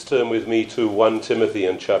turn with me to 1 Timothy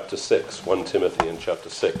in chapter 6. 1 Timothy in chapter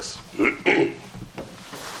 6.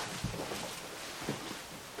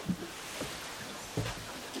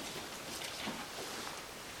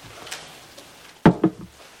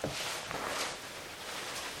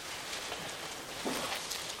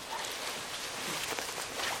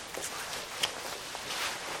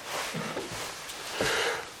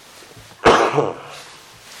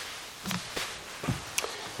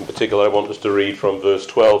 In particular, I want us to read from verse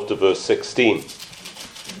 12 to verse 16.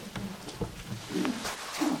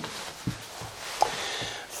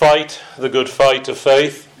 Fight the good fight of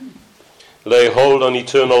faith. Lay hold on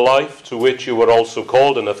eternal life, to which you were also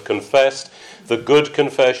called and have confessed the good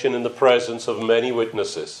confession in the presence of many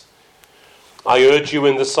witnesses. I urge you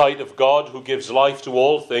in the sight of God, who gives life to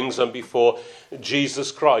all things, and before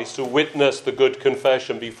Jesus Christ, who witnessed the good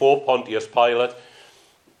confession before Pontius Pilate,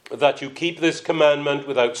 that you keep this commandment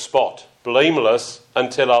without spot, blameless,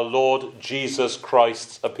 until our Lord Jesus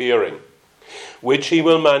Christ's appearing, which he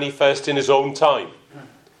will manifest in his own time.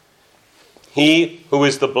 He who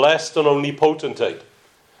is the blessed and only potentate,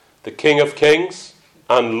 the King of kings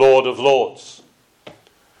and Lord of lords,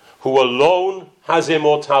 who alone has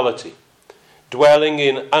immortality, dwelling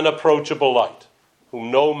in unapproachable light,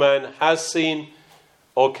 whom no man has seen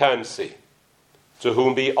or can see, to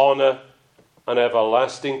whom be honour and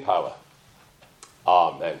everlasting power.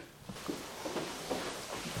 Amen.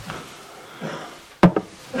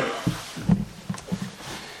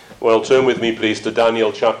 Well, turn with me, please, to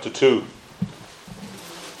Daniel chapter 2.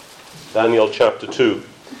 Daniel chapter 2.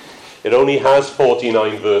 It only has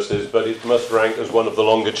 49 verses, but it must rank as one of the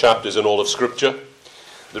longer chapters in all of Scripture.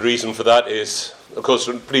 The reason for that is, of course,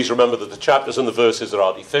 please remember that the chapters and the verses are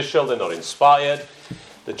artificial, they're not inspired.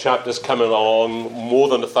 The chapters coming along more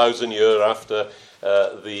than 1,000 years after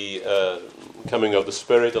the coming of the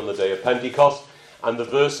Spirit on the day of Pentecost, and the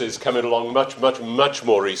verses coming along much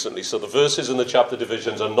more recently. So the verses and the chapter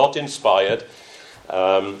divisions are not inspired,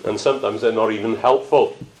 and sometimes they're not even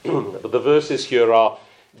helpful. But the verses here are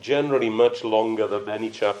generally much longer than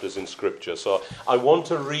many chapters in Scripture. So I want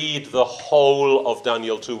to read the whole of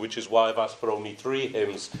Daniel 2, which is why I've asked for only 3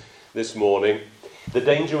 hymns this morning. The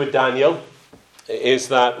danger with Daniel is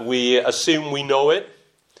that we assume we know it,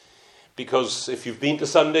 because if you've been to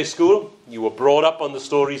Sunday school, you were brought up on the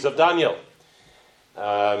stories of Daniel.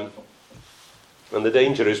 And the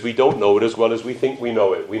danger is we don't know it as well as we think we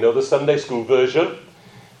know it. We know the Sunday school version.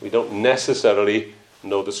 We don't necessarily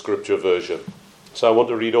know the Scripture version. So I want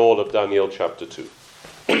to read all of Daniel chapter 2.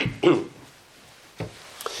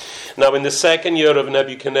 Now, in the 2nd year of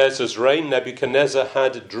Nebuchadnezzar's reign, Nebuchadnezzar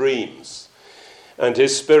had dreams, and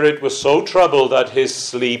his spirit was so troubled that his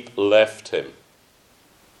sleep left him.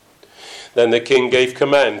 Then the king gave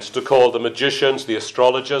command to call the magicians, the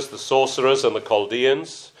astrologers, the sorcerers, and the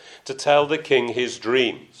Chaldeans to tell the king his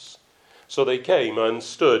dreams. So they came and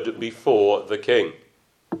stood before the king.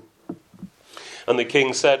 And the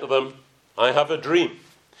king said to them, I have a dream,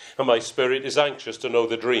 and my spirit is anxious to know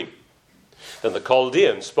the dream. Then the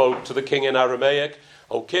Chaldean spoke to the king in Aramaic,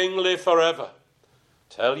 O king, live forever.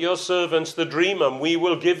 Tell your servants the dream, and we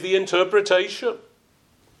will give the interpretation.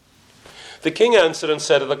 The king answered and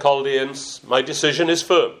said to the Chaldeans, my decision is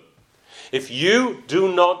firm. If you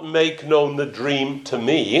do not make known the dream to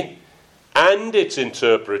me and its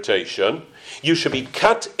interpretation, you shall be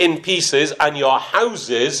cut in pieces, and your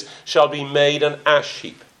houses shall be made an ash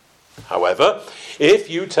heap. However, if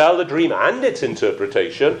you tell the dream and its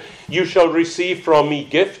interpretation, you shall receive from me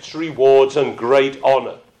gifts, rewards, and great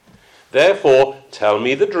honor. Therefore, tell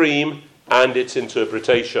me the dream and its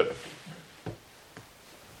interpretation.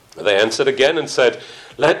 They answered again and said,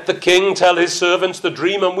 let the king tell his servants the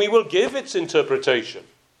dream, and we will give its interpretation.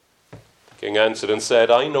 The king answered and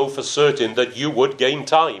said, I know for certain that you would gain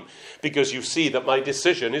time, because you see that my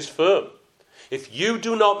decision is firm. If you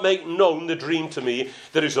do not make known the dream to me,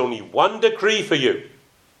 there is only one decree for you.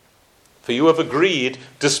 For you have agreed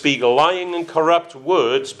to speak lying and corrupt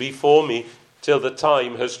words before me till the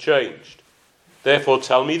time has changed. Therefore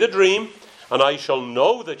tell me the dream, and I shall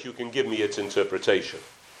know that you can give me its interpretation.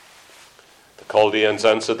 The Chaldeans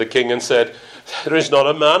answered the king and said, there is not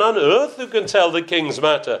a man on earth who can tell the king's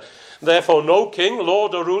matter. Therefore no king,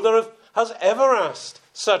 lord, or ruler has ever asked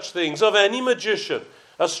such things of any magician,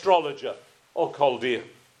 astrologer, or Chaldean.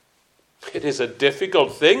 It is a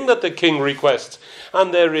difficult thing that the king requests,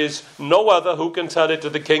 and there is no other who can tell it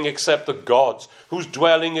to the king except the gods, whose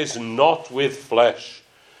dwelling is not with flesh.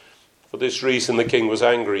 For this reason the king was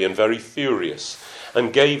angry and very furious,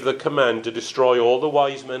 and gave the command to destroy all the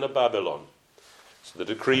wise men of Babylon. So the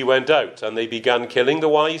decree went out, and they began killing the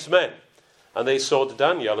wise men, and they sought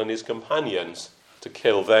Daniel and his companions to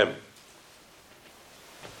kill them.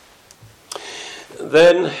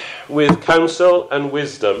 Then, with counsel and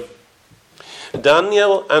wisdom,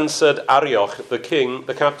 Daniel answered Arioch, the king,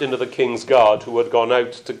 the captain of the king's guard, who had gone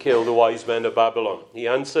out to kill the wise men of Babylon. He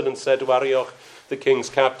answered and said to Arioch, the king's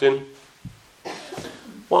captain,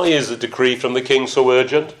 "Why is the decree from the king so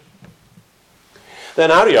urgent?"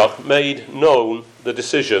 Then Arioch made known the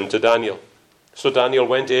decision to Daniel. So Daniel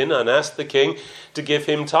went in and asked the king to give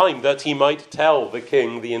him time, that he might tell the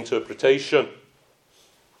king the interpretation.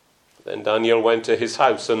 Then Daniel went to his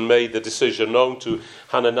house and made the decision known to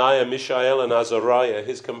Hananiah, Mishael, and Azariah,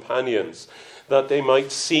 his companions, that they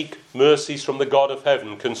might seek mercies from the God of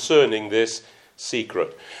heaven concerning this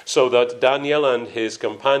secret, so that Daniel and his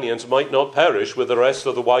companions might not perish with the rest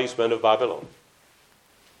of the wise men of Babylon.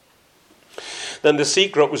 Then the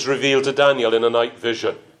secret was revealed to Daniel in a night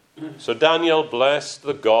vision. So Daniel blessed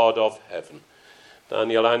the God of heaven.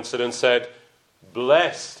 Daniel answered and said,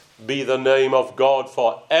 "Blessed be the name of God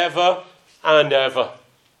forever and ever.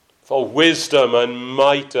 For wisdom and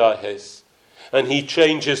might are his, and he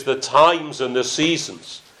changes the times and the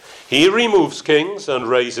seasons. He removes kings and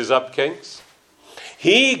raises up kings.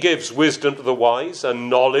 He gives wisdom to the wise and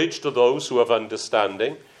knowledge to those who have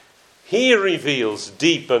understanding. He reveals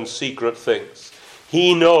deep and secret things.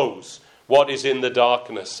 He knows what is in the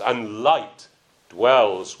darkness, and light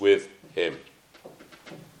dwells with him.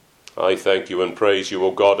 I thank you and praise you,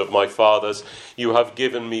 O God of my fathers. You have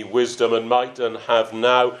given me wisdom and might, and have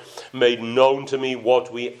now made known to me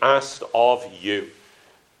what we asked of you.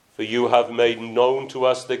 For you have made known to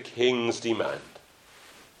us the king's demand."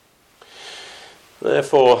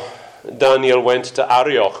 Therefore Daniel went to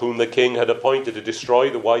Arioch, whom the king had appointed to destroy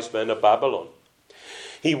the wise men of Babylon.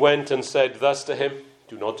 He went and said thus to him,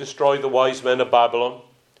 "Do not destroy the wise men of Babylon.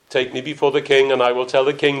 Take me before the king, and I will tell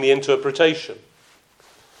the king the interpretation."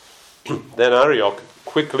 Then Arioch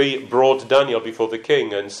quickly brought Daniel before the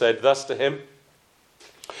king and said thus to him,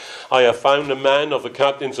 "I have found a man of the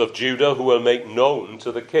captains of Judah who will make known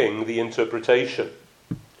to the king the interpretation."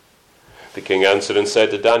 The king answered and said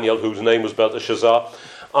to Daniel, whose name was Belteshazzar,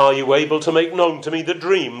 "Are you able to make known to me the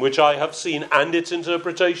dream which I have seen and its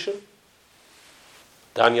interpretation?"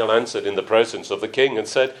 Daniel answered in the presence of the king and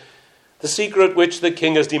said, "The secret which the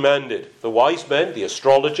king has demanded, the wise men, the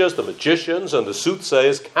astrologers, the magicians, and the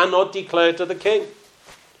soothsayers cannot declare to the king.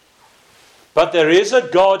 But there is a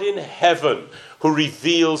God in heaven who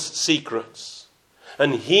reveals secrets,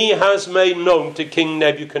 and he has made known to King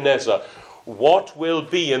Nebuchadnezzar what will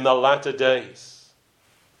be in the latter days.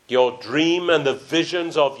 Your dream and the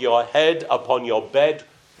visions of your head upon your bed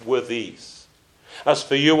were these. As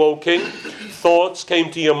for you, O king, thoughts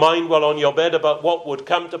came to your mind while on your bed about what would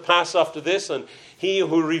come to pass after this, and he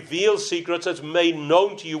who reveals secrets has made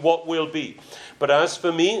known to you what will be. But as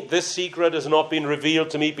for me, this secret has not been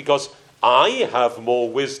revealed to me because I have more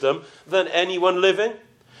wisdom than anyone living,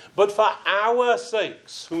 but for our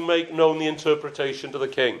sakes who make known the interpretation to the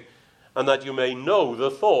king, and that you may know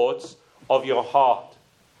the thoughts of your heart.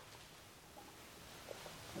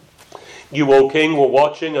 You, O king, were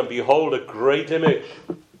watching, and behold, a great image.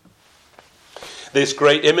 This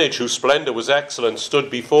great image, whose splendor was excellent, stood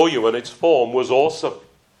before you, and its form was awesome.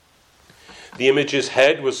 The image's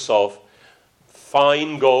head was of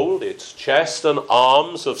fine gold, its chest and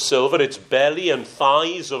arms of silver, its belly and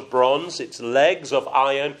thighs of bronze, its legs of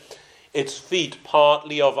iron, its feet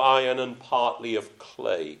partly of iron and partly of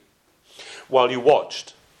clay. While you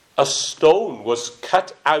watched, a stone was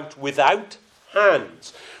cut out without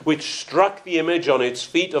hands, which struck the image on its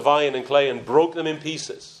feet of iron and clay and broke them in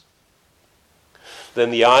pieces. Then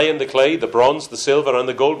the iron, the clay, the bronze, the silver, and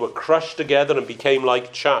the gold were crushed together and became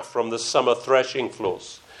like chaff from the summer threshing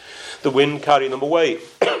floors. The wind carried them away,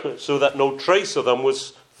 so that no trace of them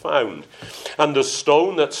was found. And the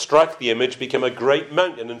stone that struck the image became a great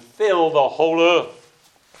mountain and filled the whole earth.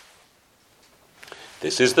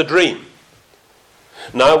 This is the dream.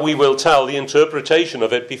 Now we will tell the interpretation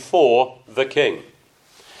of it before the king.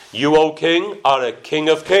 You, O king, are a king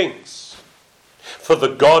of kings. For the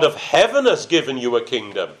God of heaven has given you a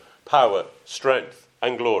kingdom, power, strength,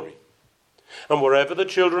 and glory. And wherever the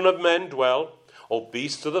children of men dwell, or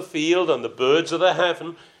beasts of the field and the birds of the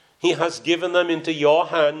heaven, he has given them into your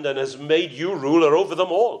hand and has made you ruler over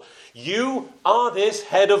them all. You are this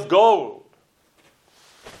head of gold.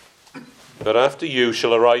 But after you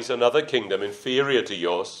shall arise another kingdom inferior to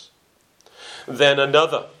yours. Then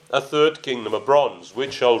another, a third kingdom of bronze,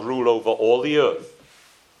 which shall rule over all the earth.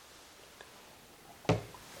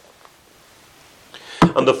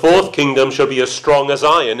 And the fourth kingdom shall be as strong as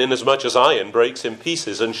iron, inasmuch as iron breaks in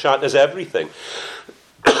pieces and shatters everything.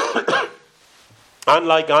 And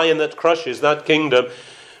like iron that crushes, that kingdom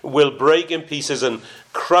will break in pieces and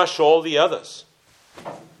crush all the others.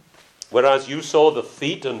 Whereas you saw the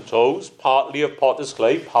feet and toes, partly of potter's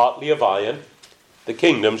clay, partly of iron, the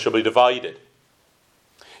kingdom shall be divided.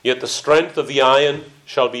 Yet the strength of the iron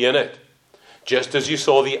shall be in it, just as you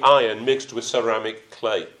saw the iron mixed with ceramic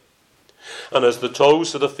clay. And as the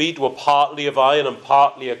toes of the feet were partly of iron and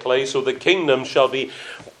partly of clay, so the kingdom shall be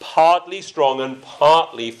partly strong and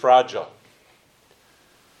partly fragile.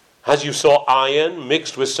 As you saw iron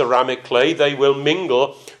mixed with ceramic clay, they will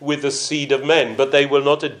mingle with the seed of men, but they will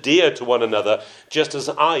not adhere to one another, just as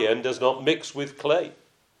iron does not mix with clay.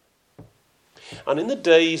 And in the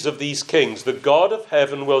days of these kings, the God of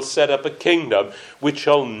heaven will set up a kingdom which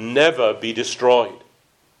shall never be destroyed.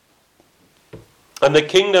 And the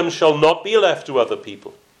kingdom shall not be left to other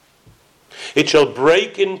people. It shall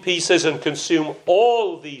break in pieces and consume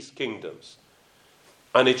all these kingdoms,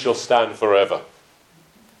 and it shall stand forever.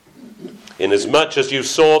 Inasmuch as you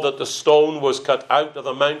saw that the stone was cut out of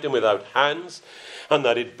the mountain without hands, and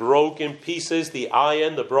that it broke in pieces the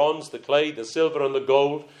iron, the bronze, the clay, the silver, and the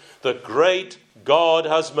gold, the great God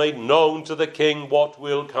has made known to the king what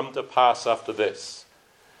will come to pass after this.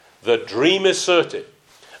 The dream is certain,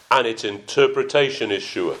 and its interpretation is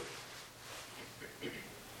sure.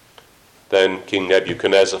 Then King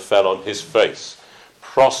Nebuchadnezzar fell on his face,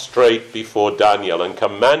 prostrate before Daniel, and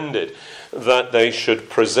commanded that they should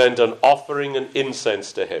present an offering and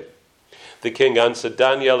incense to him. The king answered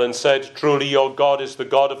Daniel and said, "Truly your God is the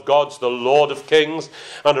God of gods, the Lord of kings,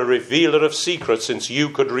 and a revealer of secrets, since you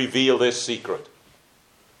could reveal this secret."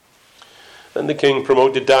 Then the king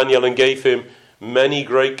promoted Daniel and gave him many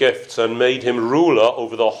great gifts, and made him ruler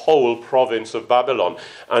over the whole province of Babylon,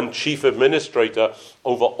 and chief administrator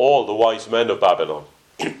over all the wise men of Babylon.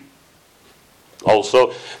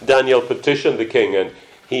 Also Daniel petitioned the king, and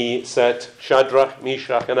he set Shadrach,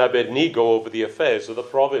 Meshach, and Abednego over the affairs of the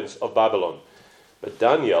province of Babylon. But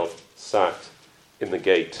Daniel sat in the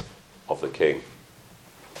gate of the king.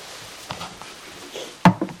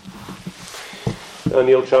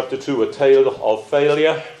 Daniel chapter 2, a tale of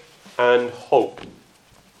failure and hope.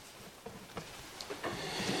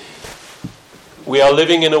 We are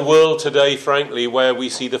living in a world today, frankly, where we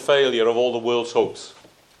see the failure of all the world's hopes.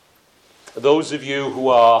 Those of you who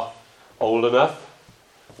are old enough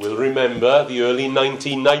will remember the early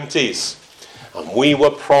 1990s. And we were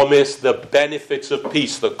promised the benefits of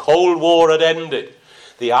peace. The Cold War had ended.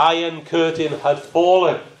 The Iron Curtain had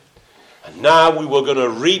fallen. And now we were going to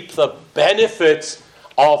reap the benefits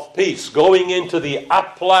of peace, going into the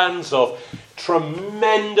uplands of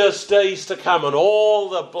tremendous days to come, and all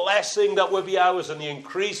the blessing that would be ours, and the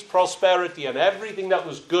increased prosperity, and everything that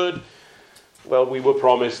was good. Well, we were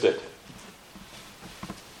promised it.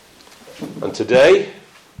 And today?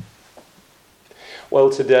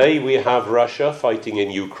 Well, today we have Russia fighting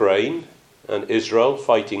in Ukraine and Israel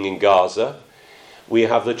fighting in Gaza. We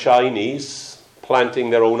have the Chinese planting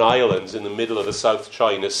their own islands in the middle of the South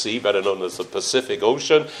China Sea, better known as the Pacific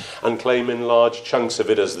Ocean, and claiming large chunks of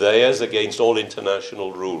it as theirs against all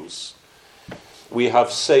international rules. We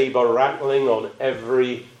have saber rattling on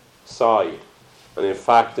every side. And in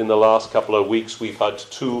fact, in the last couple of weeks, we've had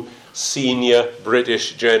 2 senior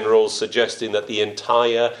British generals suggesting that the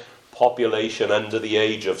entire population under the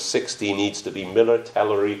age of 60 needs to be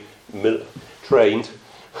trained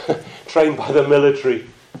by the military,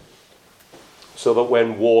 so that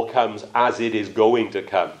when war comes, as it is going to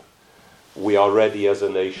come, we are ready as a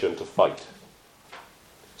nation to fight.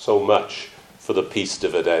 So much for the peace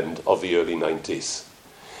dividend of the early 90s.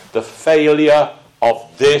 The failure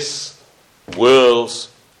of this world's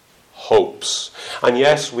hopes. And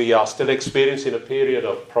yes, we are still experiencing a period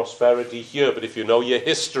of prosperity here, but if you know your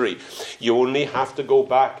history, you only have to go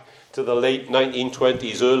back to the late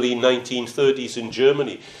 1920s, early 1930s in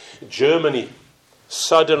Germany. Germany,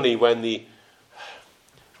 suddenly when the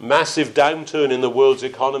massive downturn in the world's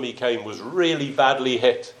economy came, was really badly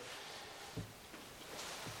hit.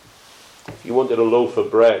 If you wanted a loaf of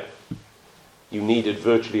bread, you needed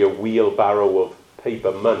virtually a wheelbarrow of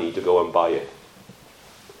paper money to go and buy it.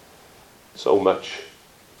 So much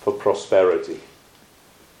for prosperity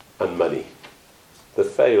and money. The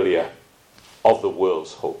failure of the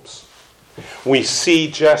world's hopes. We see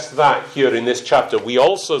just that here in this chapter. We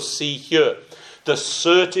also see here the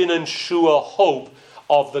certain and sure hope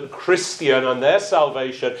of the Christian and their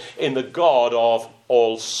salvation in the God of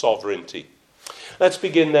all sovereignty. Let's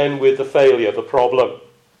begin then with the failure, the problem.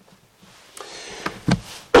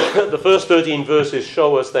 The first 13 verses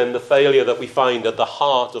show us then the failure that we find at the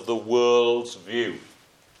heart of the world's view.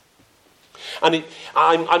 And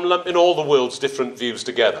I'm lumping all the world's different views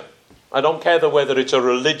together. I don't care whether it's a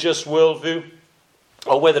religious worldview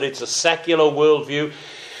or whether it's a secular worldview.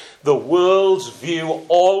 The world's view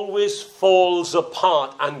always falls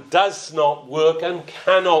apart and does not work and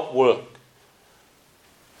cannot work.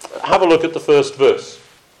 Have a look at the first verse.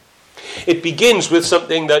 It begins with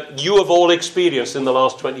something that you have all experienced in the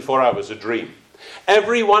last 24 hours, a dream.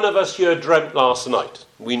 Every one of us here dreamt last night.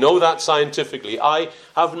 We know that scientifically. I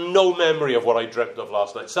have no memory of what I dreamt of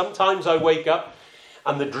last night. Sometimes I wake up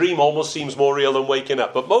and the dream almost seems more real than waking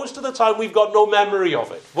up. But most of the time we've got no memory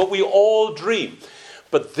of it. But we all dream.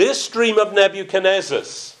 But this dream of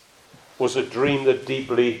Nebuchadnezzar's was a dream that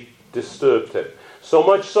deeply disturbed him. So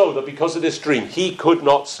much so that because of this dream, he could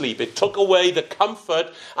not sleep. It took away the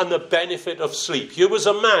comfort and the benefit of sleep. Here was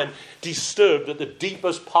a man disturbed at the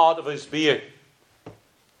deepest part of his being.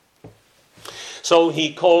 So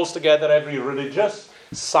he calls together every religious,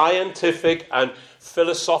 scientific, and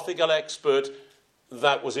philosophical expert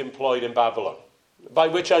that was employed in Babylon. By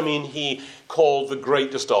which I mean he called the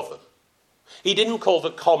greatest of them. He didn't call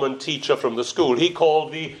the common teacher from the school. He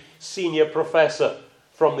called the senior professor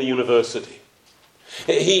from the university.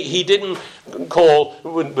 He didn't call,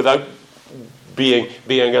 without being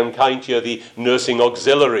unkind here, the nursing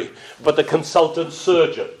auxiliary, but the consultant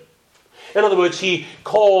surgeon. In other words, he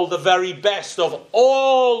called the very best of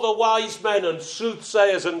all the wise men and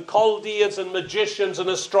soothsayers and Chaldeans and magicians and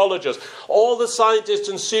astrologers, all the scientists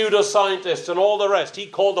and pseudoscientists and all the rest. He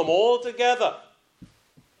called them all together.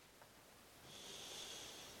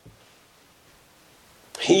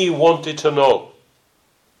 He wanted to know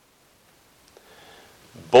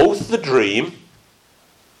both the dream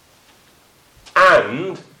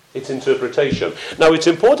and its interpretation. Now, it's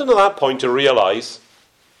important at that point to realize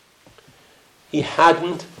he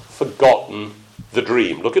hadn't forgotten the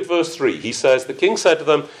dream. Look at verse 3. He says, the king said to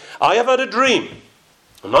them, I have had a dream,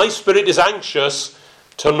 and my spirit is anxious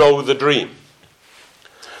to know the dream.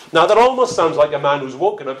 Now, that almost sounds like a man who's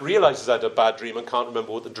woken up, realizes he had a bad dream, and can't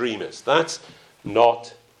remember what the dream is. That's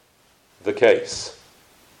not the case.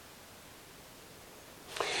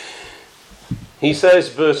 He says,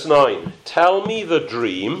 verse 9, tell me the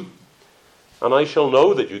dream, and I shall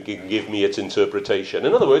know that you can give me its interpretation.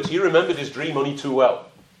 In other words, he remembered his dream only too well.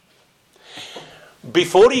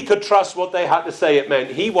 Before he could trust what they had to say, it meant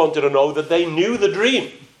he wanted to know that they knew the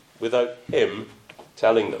dream without him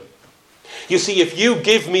telling them. You see, if you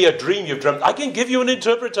give me a dream you've dreamt, I can give you an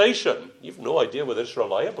interpretation. You've no idea whether it's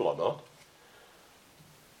reliable or not.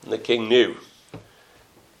 And the king knew.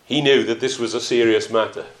 He knew that this was a serious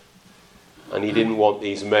matter. And he didn't want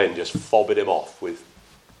these men just fobbing him off with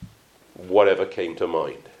whatever came to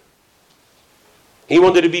mind. He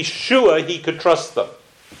wanted to be sure he could trust them.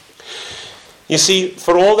 You see,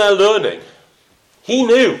 for all their learning, he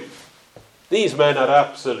knew these men had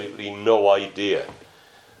absolutely no idea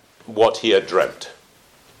what he had dreamt.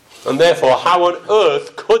 And therefore, how on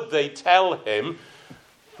earth could they tell him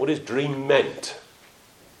what his dream meant?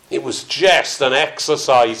 It was just an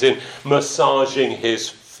exercise in massaging his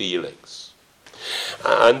feelings.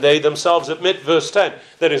 And they themselves admit, verse 10,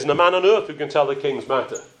 there isn't a man on earth who can tell the king's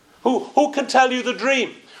matter. Who can tell you the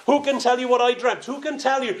dream? Who can tell you what I dreamt? Who can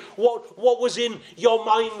tell you what was in your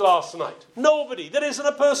mind last night? Nobody. There isn't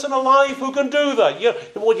a person alive who can do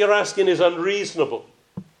that. What you're asking is unreasonable.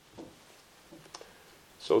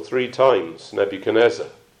 So 3 times Nebuchadnezzar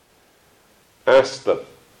asked them,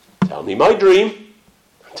 tell me my dream,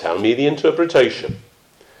 and tell me the interpretation.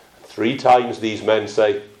 3 times these men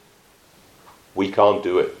say, we can't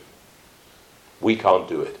do it. We can't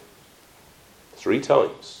do it. 3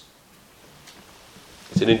 times.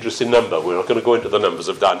 It's an interesting number. We're not going to go into the numbers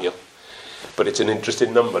of Daniel, but it's an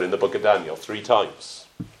interesting number in the book of Daniel. 3 times.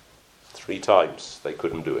 3 times they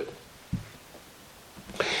couldn't do it.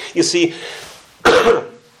 You see,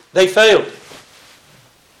 they failed.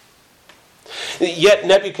 Yet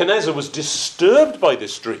Nebuchadnezzar was disturbed by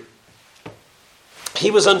this dream. He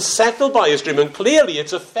was unsettled by his dream, and clearly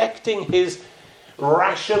it's affecting his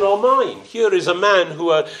rational mind. Here is a man who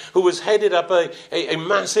was headed up a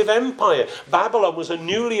massive empire. Babylon was a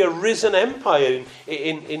newly arisen empire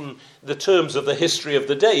in the terms of the history of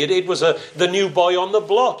the day. It was the new boy on the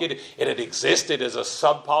block. It had existed as a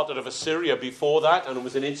sub-part of Assyria before that, and it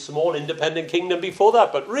was in its small independent kingdom before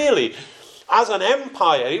that. But really, as an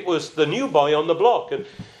empire, it was the new boy on the block. And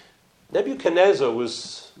Nebuchadnezzar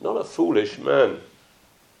was not a foolish man.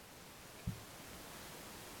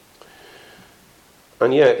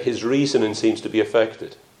 And yet his reasoning seems to be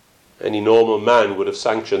affected. Any normal man would have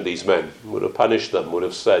sanctioned these men, would have punished them, would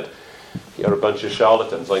have said, you're a bunch of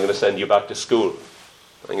charlatans, I'm going to send you back to school.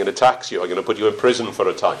 I'm going to tax you, I'm going to put you in prison for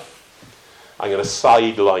a time. I'm going to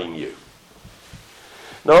sideline you.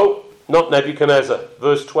 No, Not Nebuchadnezzar.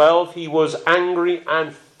 Verse 12, he was angry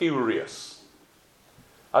and furious.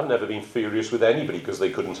 I've never been furious with anybody because they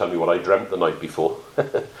couldn't tell me what I dreamt the night before.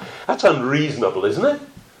 That's unreasonable, isn't it?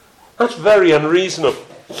 That's very unreasonable.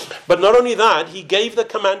 But not only that, he gave the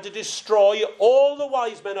command to destroy all the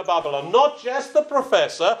wise men of Babylon. Not just the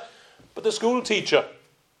professor, but the school teacher.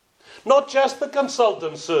 Not just the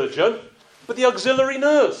consultant surgeon, but the auxiliary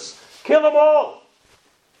nurse. Kill them all.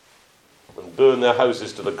 And burn their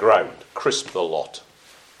houses to the ground. Crisp the lot.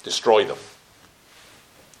 Destroy them.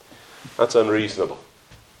 That's unreasonable.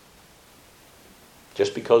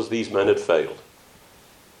 Just because these men had failed.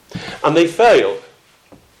 And they failed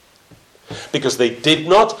because they did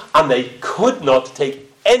not and they could not take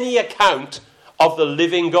any account of the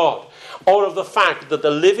living God, or of the fact that the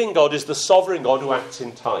living God is the sovereign God who acts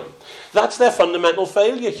in time. That's their fundamental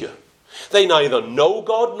failure here. They neither know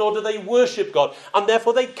God nor do they worship God, and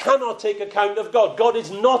therefore they cannot take account of God. God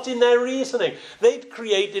is not in their reasoning. They'd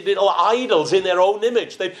created little idols in their own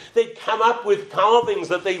image. They'd come up with carvings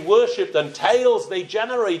that they worshipped and tales they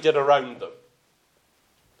generated around them.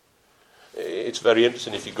 It's very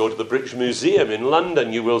interesting. If you go to the British Museum in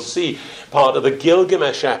London, you will see part of the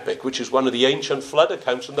Gilgamesh epic, which is one of the ancient flood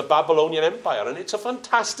accounts from the Babylonian Empire, and it's a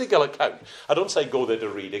fantastical account. I don't say go there to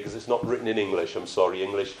read it because it's not written in English. I'm sorry,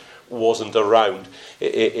 English wasn't around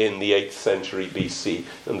in the 8th century BC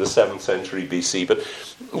and the 7th century BC, but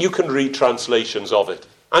you can read translations of it,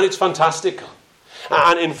 and it's fantastical.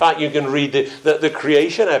 And in fact, you can read the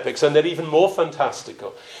creation epics, and they're even more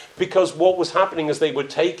fantastical. Because what was happening is they were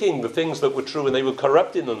taking the things that were true and they were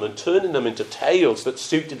corrupting them and turning them into tales that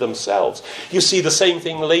suited themselves. You see the same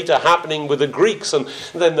thing later happening with the Greeks, and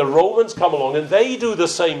then the Romans come along and they do the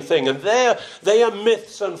same thing. And they are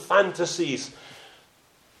myths and fantasies.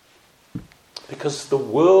 Because the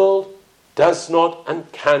world does not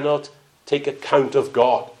and cannot take account of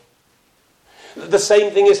God. The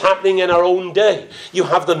same thing is happening in our own day. You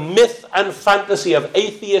have the myth and fantasy of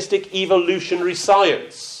atheistic evolutionary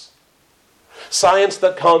science. Science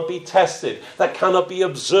that can't be tested, that cannot be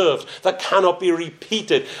observed, that cannot be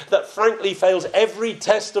repeated, that frankly fails every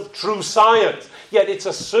test of true science, yet it's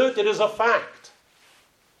asserted as a fact.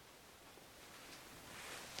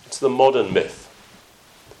 It's the modern myth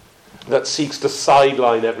that seeks to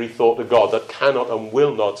sideline every thought of God, that cannot and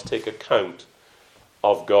will not take account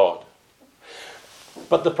of God.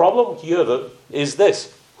 But the problem here is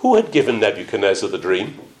this. Who had given Nebuchadnezzar the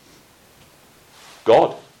dream?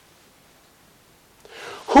 God.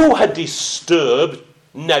 Who had disturbed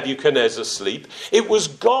Nebuchadnezzar's sleep? It was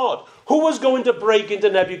God. Who was going to break into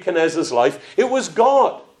Nebuchadnezzar's life? It was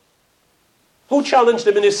God. Who challenged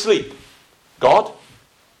him in his sleep? God.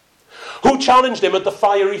 Who challenged him at the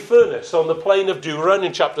fiery furnace on the plain of Dura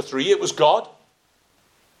in chapter 3? It was God.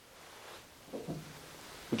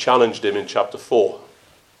 Who challenged him in chapter 4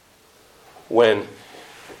 when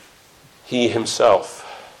he himself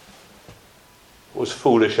was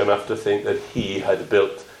foolish enough to think that he had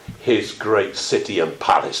built his great city and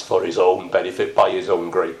palace for his own benefit by his own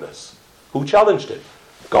greatness. Who challenged him?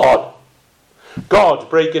 God. God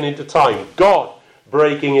breaking into time. God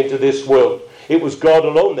breaking into this world. It was God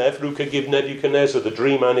alone, therefore, who could give Nebuchadnezzar the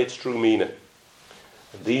dream and its true meaning.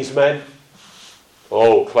 And these men,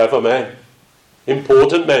 clever men,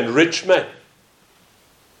 important men, rich men,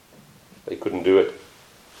 they couldn't do it.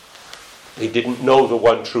 They didn't know the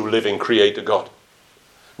one true living Creator God.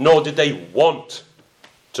 Nor did they want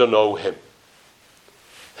to know him.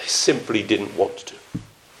 They simply didn't want to.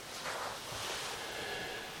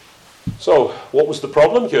 So, what was the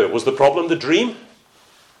problem here? Was the problem the dream?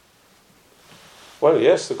 Well,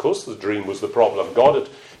 yes, of course the dream was the problem. God had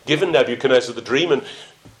given Nebuchadnezzar the dream and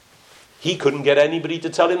he couldn't get anybody to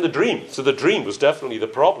tell him the dream. So the dream was definitely the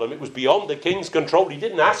problem. It was beyond the king's control. He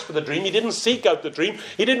didn't ask for the dream. He didn't seek out the dream.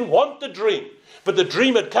 He didn't want the dream. But the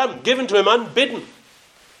dream had come, given to him unbidden.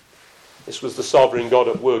 This was the sovereign God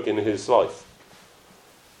at work in his life.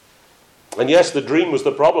 And yes, the dream was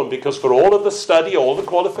the problem, because for all of the study, all the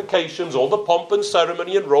qualifications, all the pomp and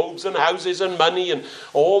ceremony and robes and houses and money and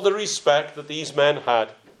all the respect that these men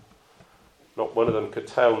had, not one of them could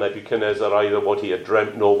tell Nebuchadnezzar either what he had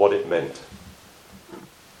dreamt nor what it meant.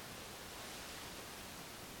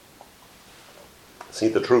 See,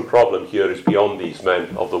 the true problem here is beyond these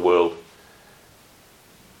men of the world,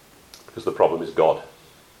 because the problem is God.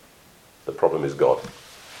 The problem is God.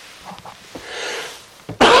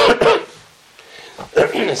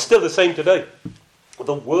 It's still the same today.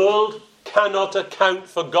 The world cannot account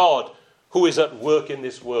for God who is at work in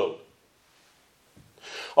this world.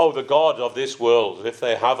 The God of this world, if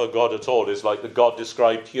they have a God at all, is like the God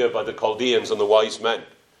described here by the Chaldeans and the wise men.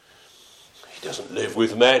 He doesn't live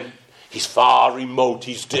with men. He's far remote,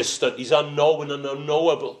 he's distant, he's unknown and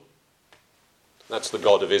unknowable. That's the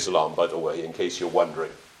God of Islam, by the way, in case you're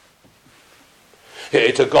wondering.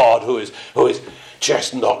 It's a God who is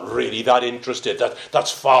just not really that interested.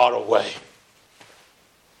 That's far away.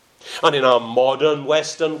 And in our modern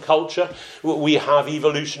Western culture, we have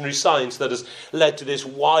evolutionary science that has led to this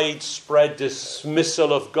widespread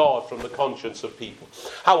dismissal of God from the conscience of people.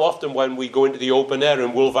 How often when we go into the open air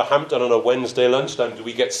in Wolverhampton on a Wednesday lunchtime do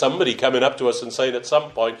we get somebody coming up to us and saying at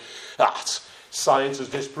some point, science has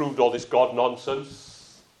disproved all this God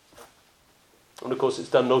nonsense? And of course it's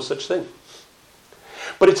done no such thing.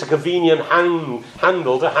 But it's a convenient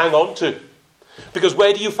handle to hang on to. Because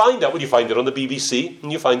where do you find that? Well, you find it on the BBC,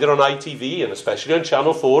 and you find it on ITV, and especially on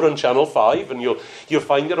Channel 4 and Channel 5, and you'll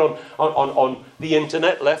find it on the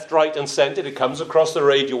internet, left, right, and centre. It comes across the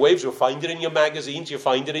radio waves. You'll find it in your magazines. You'll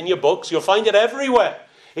find it in your books. You'll find it everywhere.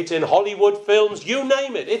 It's in Hollywood films. You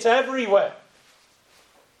name it. It's everywhere.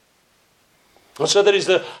 And so there is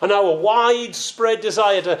now a widespread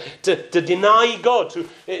desire to deny God, to,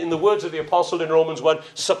 in the words of the apostle in Romans 1,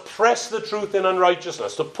 suppress the truth in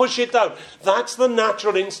unrighteousness, to push it down. That's the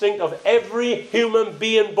natural instinct of every human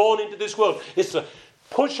being born into this world, is to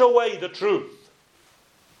push away the truth.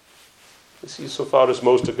 You see, so far as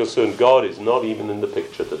most are concerned, God is not even in the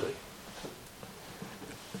picture today.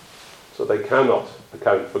 So they cannot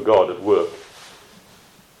account for God at work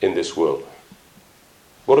in this world.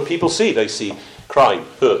 What do people see? They see crime,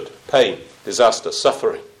 hurt, pain, disaster,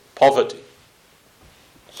 suffering, poverty.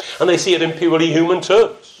 And they see it in purely human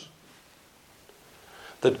terms.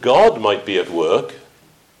 That God might be at work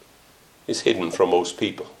is hidden from most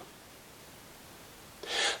people.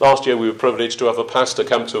 Last year we were privileged to have a pastor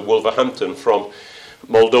come to Wolverhampton from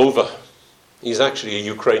Moldova. He's actually a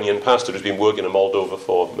Ukrainian pastor who's been working in Moldova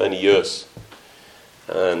for many years.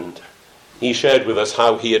 And he shared with us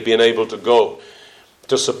how he had been able to go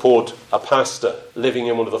to support a pastor living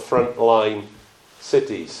in one of the front-line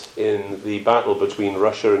cities in the battle between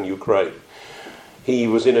Russia and Ukraine. He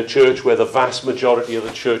was in a church where the vast majority of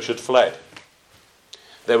the church had fled.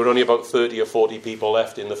 There were only about 30 or 40 people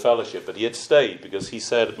left in the fellowship, but he had stayed because he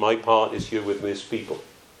said, my part is here with his people.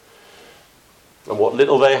 And what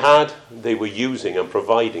little they had, they were using and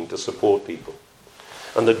providing to support people.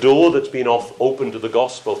 And the door that's been opened to the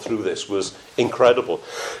gospel through this was incredible.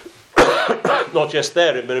 Not just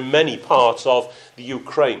there, but in many parts of the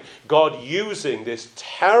Ukraine. God using this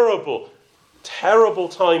terrible, terrible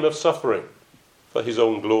time of suffering for his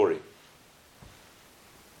own glory.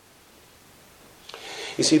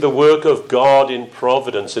 You see, the work of God in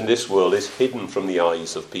providence in this world is hidden from the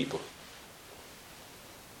eyes of people.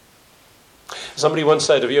 Somebody once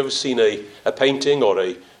said, have you ever seen a painting or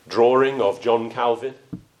a drawing of John Calvin?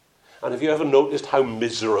 And have you ever noticed how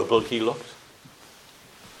miserable he looked?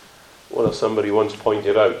 Well, as somebody once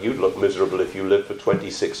pointed out, you'd look miserable if you lived for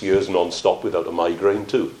 26 years non-stop without a migraine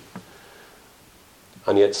too.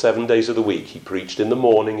 And yet 7 days of the week he preached in the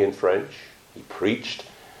morning in French, he preached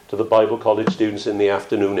to the Bible college students in the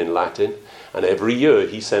afternoon in Latin, and every year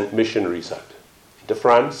he sent missionaries out into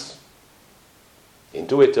France,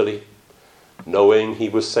 into Italy, knowing he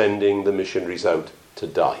was sending the missionaries out to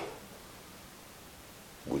die.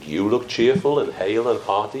 Would you look cheerful and hale and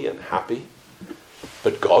hearty and happy?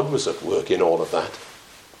 But God was at work in all of that.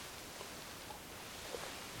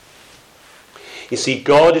 You see,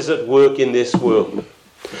 God is at work in this world.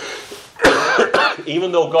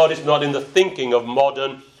 Even though God is not in the thinking of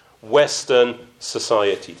modern Western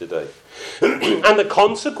society today. And the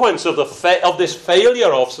consequence of this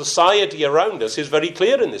failure of society around us is very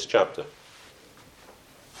clear in this chapter.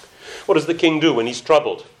 What does the king do when he's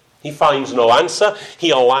troubled? He finds no answer.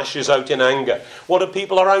 He lashes out in anger. What do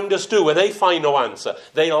people around us do when they find no answer?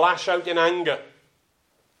 They lash out in anger.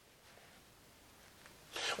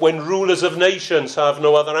 When rulers of nations have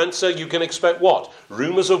no other answer, you can expect what?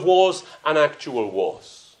 Rumours of wars and actual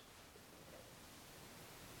wars.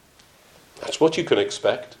 That's what you can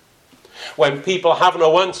expect. When people have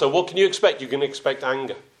no answer, what can you expect? You can expect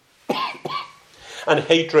anger. And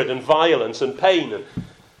hatred and violence and pain and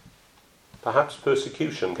perhaps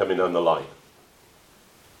persecution coming down the line.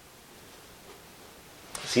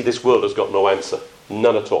 See, this world has got no answer.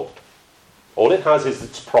 None at all. All it has is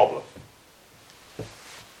its problem.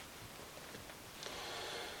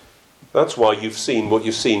 That's why you've seen what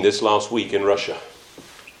you've seen this last week in Russia.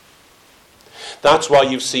 That's why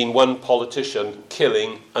you've seen one politician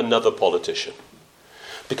killing another politician.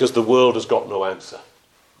 Because the world has got no answer.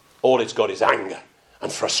 All it's got is anger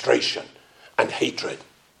and frustration and hatred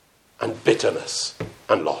and bitterness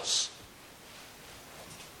and loss.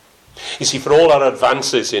 You see, for all our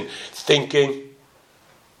advances in thinking,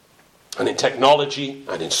 and in technology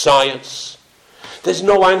and in science. There's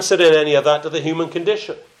no answer in any of that to the human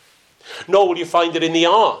condition. Nor will you find it in the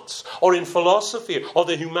arts or in philosophy or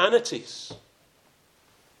the humanities.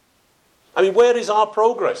 I mean, where is our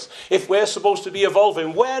progress? If we're supposed to be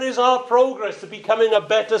evolving, where is our progress to becoming a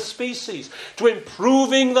better species, to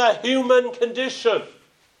improving the human condition?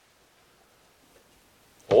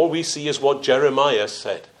 All we see is what Jeremiah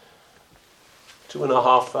said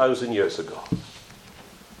 2,500 years ago.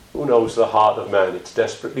 Who knows the heart of man? It's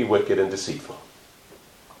desperately wicked and deceitful.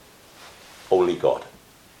 Only God.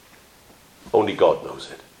 Only God knows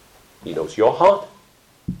it. He knows your heart.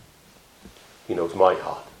 He knows my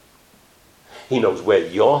heart. He knows where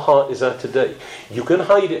your heart is at today. You can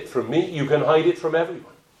hide it from me. You can hide it from everyone.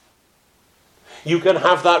 You can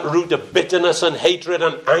have that root of bitterness and hatred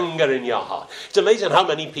and anger in your heart. It's amazing how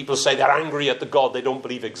many people say they're angry at the God they don't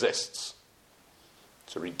believe exists.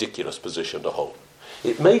 It's a ridiculous position to hold.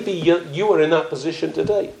 It may be you are in that position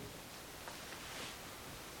today.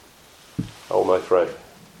 Oh, my friend.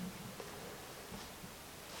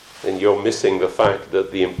 And you're missing the fact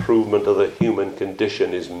that the improvement of the human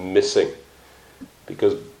condition is missing.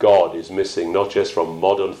 Because God is missing, not just from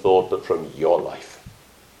modern thought, but from your life.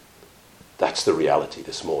 That's the reality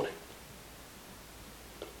this morning.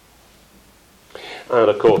 And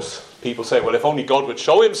of course, people say, well, if only God would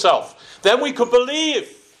show himself, then we could believe.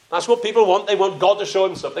 That's what people want. They want God to show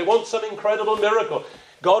himself. They want some incredible miracle.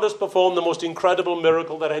 God has performed the most incredible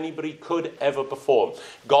miracle that anybody could ever perform.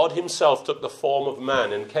 God himself took the form of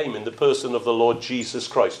man and came in the person of the Lord Jesus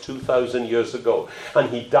Christ 2,000 years ago.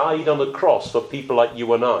 And he died on the cross for people like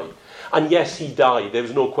you and I. And yes, he died. There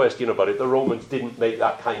was no question about it. The Romans didn't make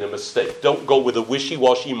that kind of mistake. Don't go with a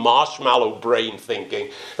wishy-washy marshmallow brain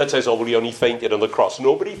thinking that says, oh, well, he only fainted on the cross.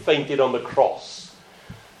 Nobody fainted on the cross.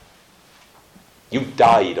 You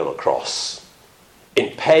died on a cross. In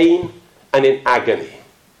pain and in agony.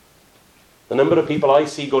 The number of people I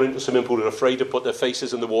see going into a swimming pool are afraid to put their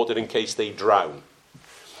faces in the water in case they drown.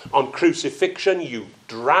 On crucifixion, you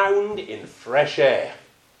drowned in fresh air.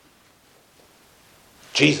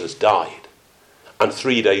 Jesus died, and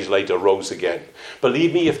 3 days later rose again.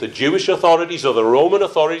 Believe me, if the Jewish authorities or the Roman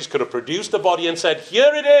authorities could have produced the body and said,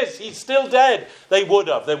 here it is, he's still dead, they would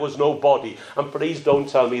have. There was no body. And please don't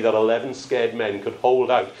tell me that 11 scared men could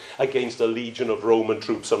hold out against a legion of Roman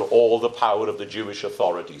troops and all the power of the Jewish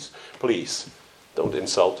authorities. Please, don't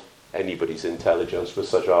insult anybody's intelligence with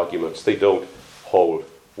such arguments. They don't hold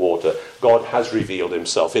water. God has revealed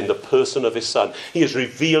himself in the person of his Son. He has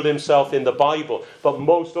revealed himself in the Bible, but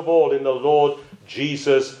most of all in the Lord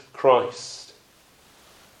Jesus Christ.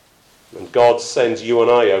 And God sends you and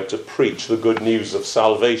I out to preach the good news of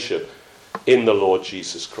salvation in the Lord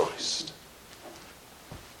Jesus Christ.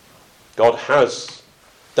 God has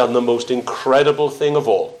done the most incredible thing of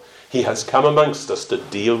all. He has come amongst us to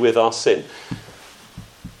deal with our sin.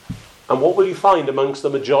 And what will you find amongst the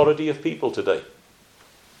majority of people today?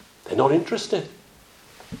 They're not interested.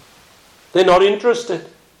 They're not interested.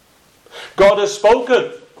 God has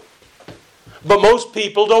spoken. But most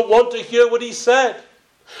people don't want to hear what he said.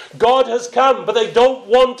 God has come, but they don't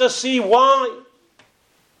want to see why.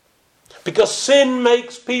 Because sin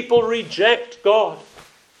makes people reject God.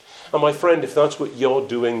 And my friend, if that's what you're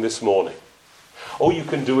doing this morning, oh, you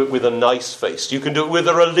can do it with a nice face. You can do it with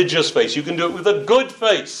a religious face. You can do it with a good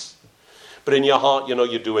face. But in your heart, you know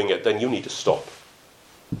you're doing it. Then you need to stop.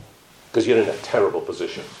 Because you're in a terrible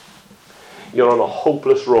position. You're on a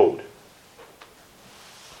hopeless road.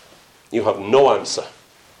 You have no answer.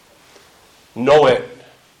 No end.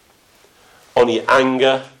 Only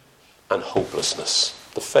anger and hopelessness.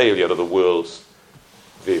 The failure of the world's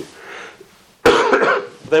view.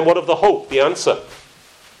 Then what of the hope? The answer?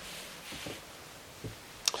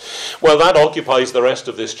 Well, that occupies the rest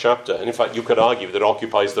of this chapter. And in fact, you could argue that it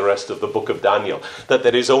occupies the rest of the book of Daniel. That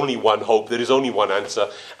there is only one hope, there is only one answer,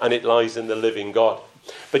 and it lies in the living God.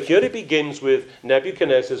 But here it begins with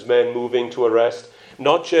Nebuchadnezzar's men moving to arrest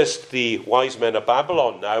not just the wise men of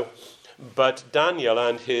Babylon now, but Daniel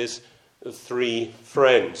and his 3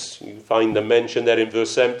 friends. You find them mentioned there in verse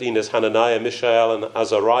 17 as Hananiah, Mishael, and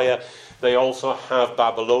Azariah. They also have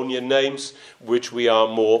Babylonian names, which we are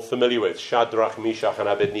more familiar with. Shadrach, Meshach, and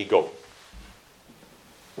Abednego.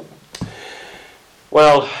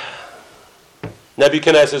 Well,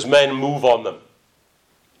 Nebuchadnezzar's men move on them.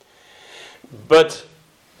 But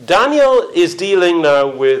Daniel is dealing now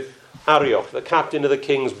with Arioch, the captain of the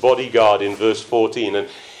king's bodyguard, in verse 14. And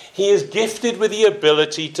he is gifted with the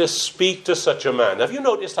ability to speak to such a man. Have you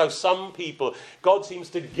noticed how some people, God seems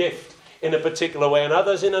to gift in a particular way and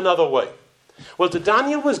others in another way? Well, to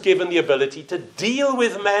Daniel was given the ability to deal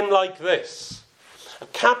with men like this. A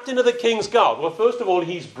captain of the king's guard. Well, first of all,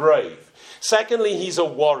 he's brave. Secondly, he's a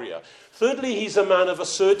warrior. Thirdly, he's a man of a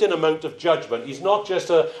certain amount of judgment. He's not just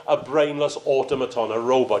a brainless automaton, a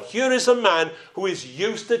robot. Here is a man who is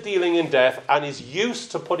used to dealing in death and is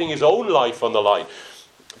used to putting his own life on the line,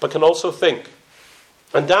 but can also think.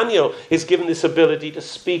 And Daniel is given this ability to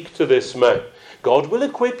speak to this man. God will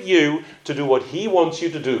equip you to do what he wants you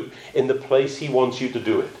to do in the place he wants you to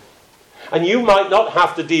do it. And you might not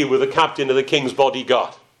have to deal with the captain of the king's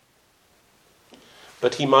bodyguard,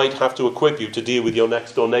 but he might have to equip you to deal with your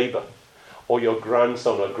next door neighbour, or your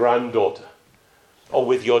grandson or granddaughter, or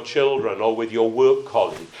with your children, or with your work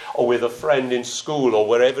colleague, or with a friend in school, or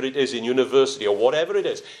wherever it is in university, or whatever it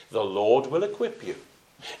is. The Lord will equip you.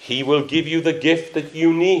 He will give you the gift that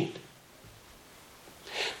you need.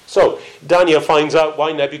 So, Daniel finds out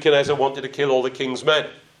why Nebuchadnezzar wanted to kill all the king's men.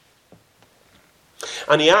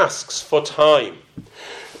 And he asks for time.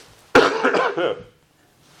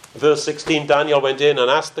 Verse 16, Daniel went in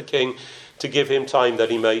and asked the king to give him time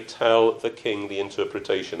that he may tell the king the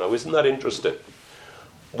interpretation. Now, isn't that interesting?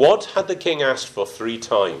 What had the king asked for 3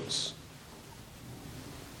 times?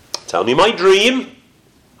 Tell me my dream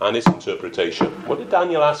and its interpretation. What did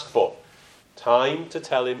Daniel ask for? Time to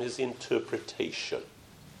tell him his interpretation.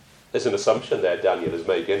 There's an assumption there Daniel is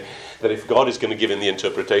making, that if God is going to give him the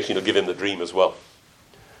interpretation, he'll give him the dream as well.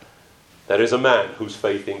 There is a man whose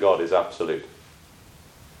faith in God is absolute.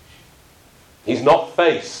 He's not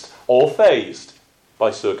faced or fazed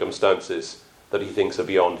by circumstances that he thinks are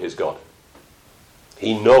beyond his God.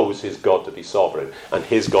 He knows his God to be sovereign, and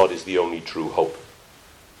his God is the only true hope.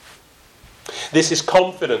 This is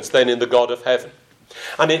confidence then in the God of heaven.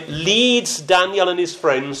 And it leads Daniel and his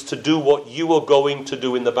friends to do what you are going to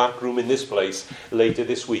do in the back room in this place later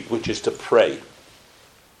this week, which is to pray.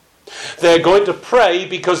 They're going to pray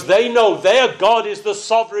because they know their God is the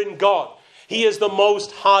sovereign God. He is the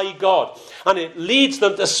most high God. And it leads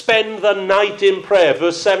them to spend the night in prayer.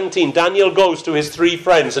 Verse 17, Daniel goes to his 3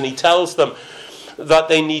 friends and he tells them that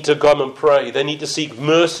they need to come and pray. They need to seek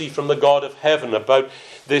mercy from the God of heaven about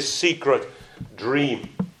this secret dream.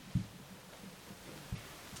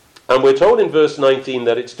 And we're told in verse 19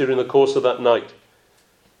 that it's during the course of that night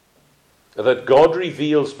that God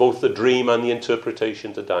reveals both the dream and the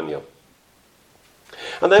interpretation to Daniel.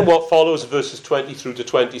 And then what follows, verses 20 through to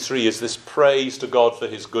 23, is this praise to God for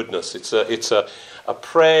his goodness. It's a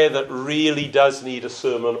prayer that really does need a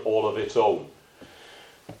sermon all of its own.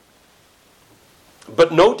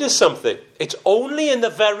 But notice something. It's only in the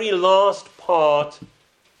very last part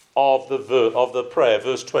of the prayer,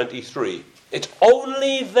 verse 23. It's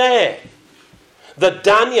only there that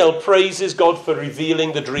Daniel praises God for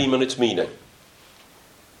revealing the dream and its meaning.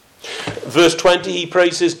 Verse 20, he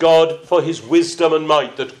praises God for his wisdom and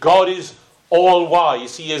might, that God is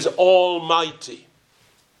all-wise, he is almighty.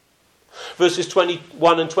 Verses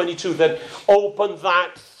 21 and 22 then open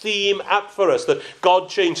that theme up for us, that God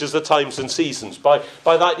changes the times and seasons. By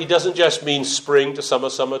that he doesn't just mean spring to summer,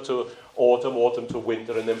 summer to autumn, autumn to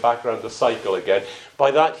winter, and then back around the cycle again.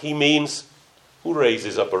 By that he means, who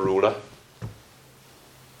raises up a ruler?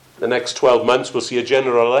 The next 12 months we'll see a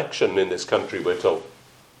general election in this country, we're told.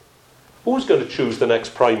 Who's going to choose the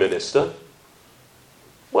next prime minister?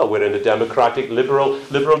 Well, we're in a democratic, liberal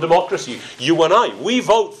democracy. You and I, we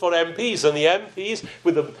vote for MPs, and the MPs,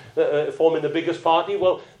 with forming the biggest party,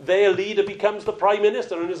 well, their leader becomes the prime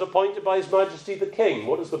minister and is appointed by His Majesty the King.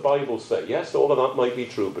 What does the Bible say? Yes, all of that might be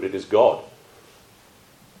true, but it is God.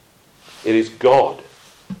 It is God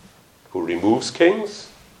who removes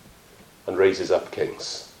kings and raises up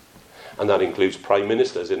kings. And that includes prime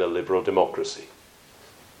ministers in a liberal democracy.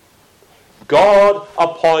 God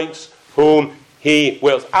appoints whom he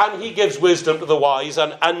wills. And he gives wisdom to the wise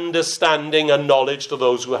and understanding and knowledge to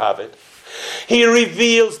those who have it. He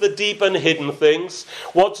reveals the deep and hidden things.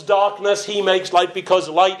 What's darkness, he makes light, because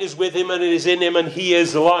light is with him and it is in him and he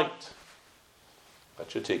is light.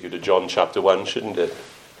 That should take you to John chapter 1, shouldn't it?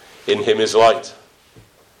 In him is light.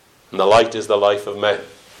 And the light is the life of men.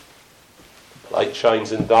 Light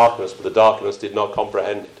shines in darkness, but the darkness did not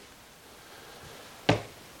comprehend it.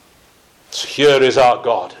 So here is our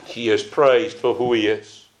God. He is praised for who he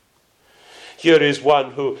is. Here is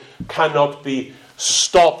one who cannot be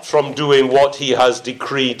stopped from doing what he has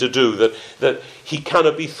decreed to do, that he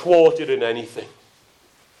cannot be thwarted in anything.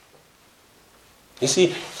 You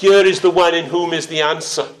see, here is the one in whom is the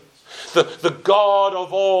answer. The God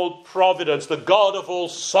of all providence, the God of all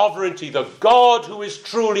sovereignty, the God who is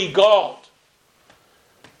truly God.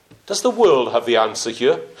 Does the world have the answer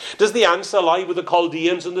here? Does the answer lie with the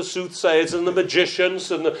Chaldeans and the soothsayers and the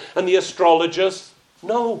magicians and the astrologers?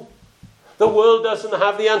 No. The world doesn't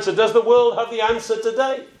have the answer. Does the world have the answer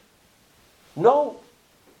today? No.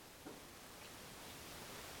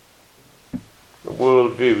 The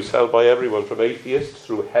worldviews held by everyone from atheists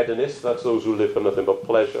through hedonists, that's those who live for nothing but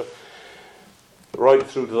pleasure, right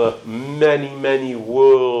through to the many, many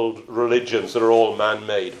world religions that are all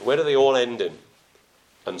man-made. Where do they all end in?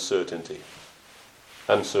 Uncertainty.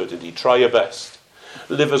 Uncertainty. Try your best.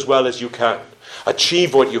 Live as well as you can.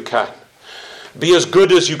 Achieve what you can. Be as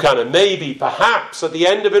good as you can. And maybe, perhaps, at the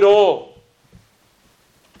end of it all,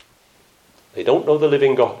 they don't know the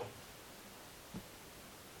living God.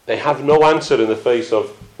 They have no answer in the face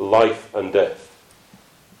of life and death.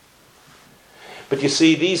 But you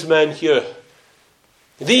see, these men here,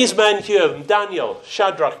 Daniel,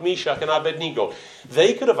 Shadrach, Meshach, and Abednego,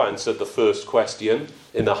 they could have answered the first question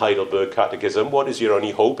in the Heidelberg Catechism: what is your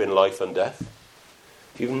only hope in life and death?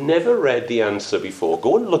 If you've never read the answer before,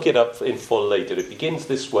 go and look it up in full later. It begins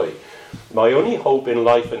this way: my only hope in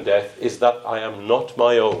life and death is that I am not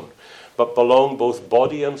my own, but belong both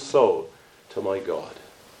body and soul to my God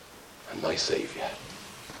and my Saviour.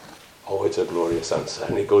 Oh, it's a glorious answer.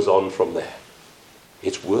 And it goes on from there.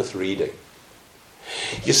 It's worth reading.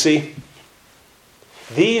 You see,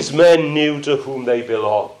 these men knew to whom they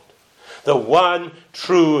belonged. The one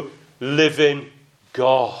true living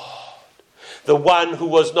God. The one who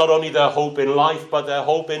was not only their hope in life, but their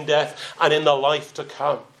hope in death and in the life to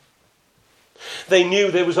come. They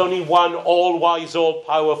knew there was only one all-wise,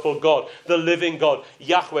 all-powerful God, the living God,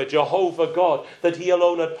 Yahweh, Jehovah God, that he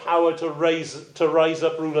alone had power to rise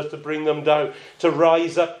up rulers, to bring them down, to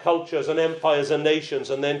rise up cultures and empires and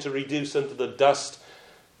nations, and then to reduce them to the dust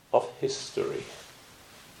of history.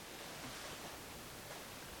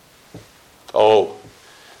 Oh,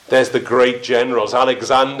 there's the great generals,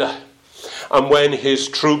 Alexander. And when his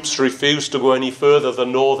troops refused to go any further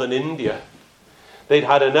than northern India, they'd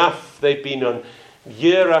had enough. They'd been on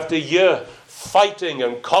year after year fighting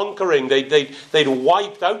and conquering. They'd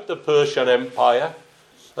wiped out the Persian Empire,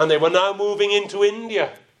 and they were now moving into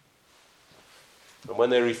India. And when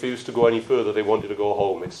they refused to go any further, they wanted to go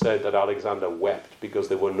home. It said that Alexander wept because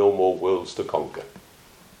there were no more worlds to conquer.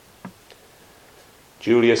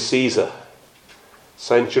 Julius Caesar,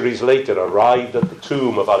 centuries later, arrived at the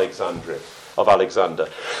tomb of Alexander.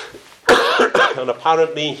 And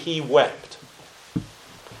apparently he wept,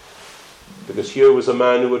 because here was a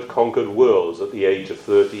man who had conquered worlds at the age of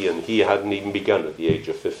 30, and he hadn't even begun at the age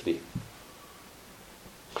of 50.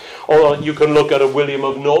 Or you can look at a William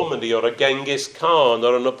of Normandy, or a Genghis Khan,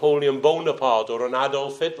 or a Napoleon Bonaparte, or an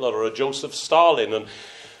Adolf Hitler, or a Joseph Stalin, and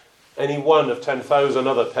any one of 10,000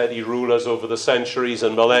 other petty rulers over the centuries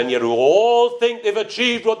and millennia who all think they've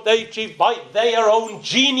achieved what they achieved by their own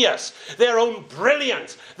genius, their own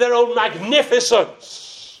brilliance, their own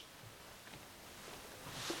magnificence.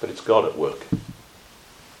 But it's God at work.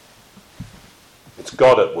 It's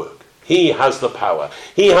God at work. He has the power.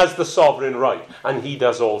 He has the sovereign right. And he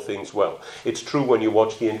does all things well. It's true when you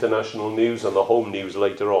watch the international news and the home news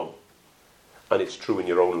later on. And it's true in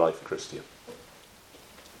your own life, Christian.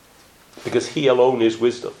 Because he alone is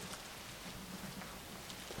wisdom.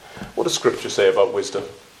 What does Scripture say about wisdom?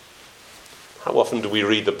 How often do we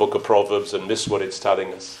read the book of Proverbs and miss what it's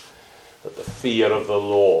telling us? That the fear of the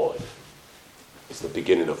Lord is the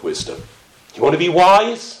beginning of wisdom. You want to be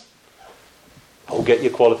wise? Oh, get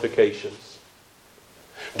your qualifications.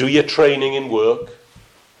 Do your training in work.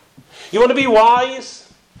 You want to be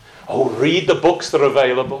wise? Oh, read the books that are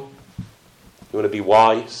available. You want to be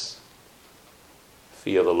wise?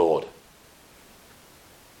 Fear the Lord.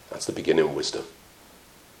 That's the beginning of wisdom.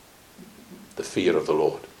 The fear of the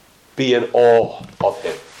Lord. Be in awe of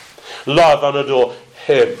him. Love and adore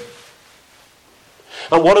him.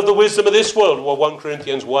 And what of the wisdom of this world? Well, 1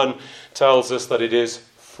 Corinthians 1 tells us that it is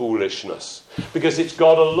foolishness. Because it's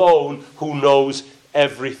God alone who knows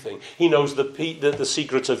everything. He knows the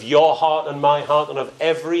secrets of your heart and my heart and of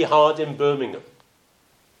every heart in Birmingham.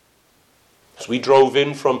 As we drove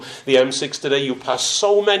in from the M6 today, you passed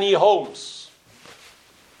so many homes.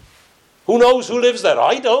 Who knows who lives there?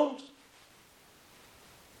 I don't.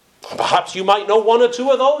 Perhaps you might know one or two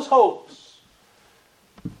of those homes.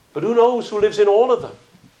 But who knows who lives in all of them?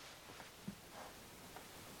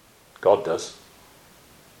 God does.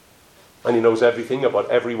 And he knows everything about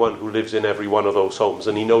everyone who lives in every one of those homes.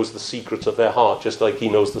 And he knows the secrets of their heart, just like he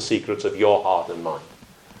knows the secrets of your heart and mine.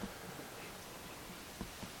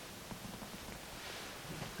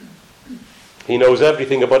 He knows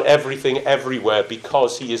everything about everything everywhere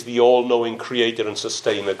because he is the all-knowing creator and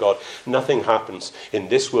sustainer God. Nothing happens in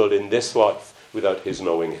this world, in this life, without his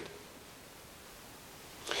knowing it.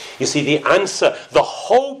 You see, the answer, the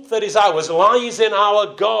hope that is ours, lies in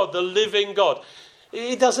our God, the living God.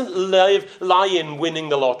 It doesn't lie in winning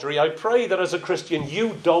the lottery. I pray that as a Christian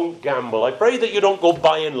you don't gamble. I pray that you don't go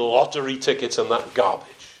buying lottery tickets and that garbage.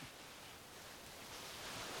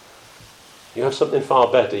 You have something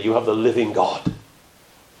far better. You have the living God.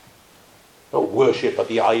 Don't worship at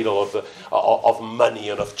the idol of money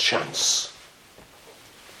and of chance.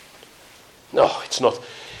 No, it's not.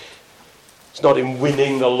 It's not in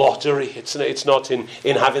winning the lottery. It's not in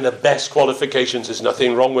having the best qualifications. There's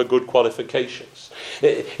nothing wrong with good qualifications.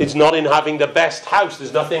 It's not in having the best house.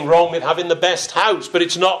 There's nothing wrong with having the best house. But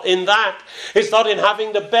it's not in that. It's not in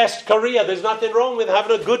having the best career. There's nothing wrong with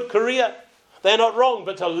having a good career. They're not wrong.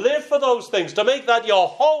 But to live for those things, to make that your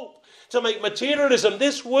hope, to make materialism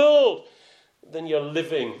this world, then you're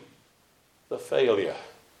living the failure,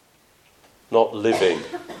 not living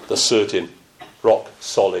the certain,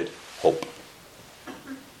 rock-solid hope.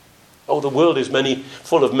 Oh, the world is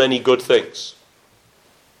full of many good things.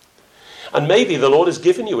 And maybe the Lord has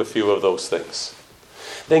given you a few of those things.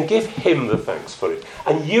 Then give him the thanks for it.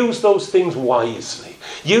 And use those things wisely.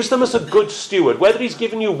 Use them as a good steward. Whether he's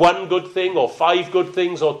given you one good thing or 5 good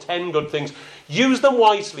things or 10 good things, use them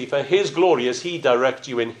wisely for his glory as he directs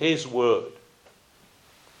you in his word.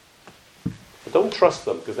 But don't trust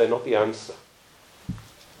them because they're not the answer.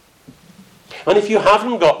 And if you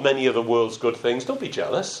haven't got many of the world's good things, don't be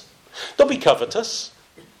jealous. Don't be covetous.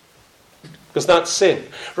 Because that's sin.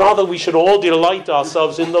 Rather, we should all delight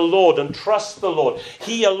ourselves in the Lord and trust the Lord.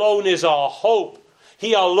 He alone is our hope.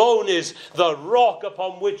 He alone is the rock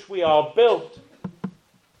upon which we are built.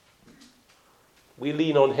 We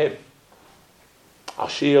lean on him, our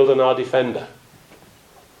shield and our defender.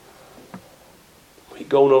 We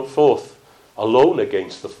go not forth alone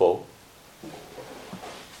against the foe.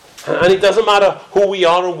 And it doesn't matter who we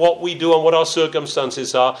are and what we do and what our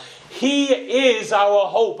circumstances are. He is our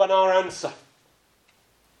hope and our answer.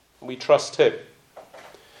 We trust him.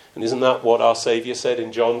 And isn't that what our Saviour said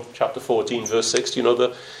in John chapter 14, verse 6? You know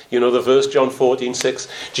the verse, John 14, 6?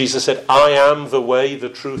 Jesus said, I am the way, the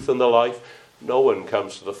truth, and the life. No one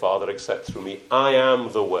comes to the Father except through me. I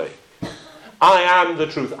am the way. I am the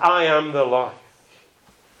truth. I am the life.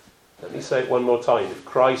 Let me say it one more time. If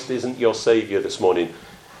Christ isn't your Saviour this morning,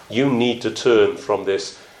 you need to turn from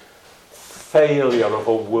this failure of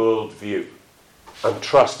a worldview and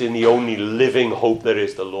trust in the only living hope there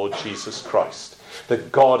is, the Lord Jesus Christ, the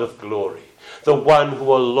God of glory, the one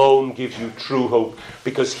who alone gives you true hope,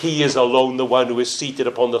 because he is alone the one who is seated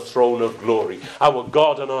upon the throne of glory, our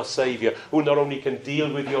God and our Saviour, who not only can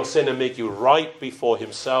deal with your sin and make you right before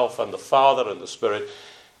himself and the Father and the Spirit,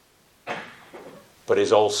 but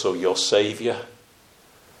is also your Saviour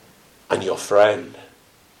and your friend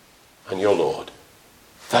and your Lord.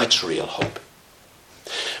 That's real hope.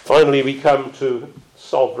 Finally, we come to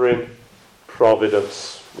sovereign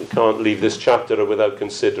providence. We can't leave this chapter without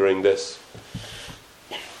considering this.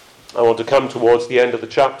 I want to come towards the end of the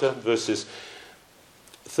chapter, verses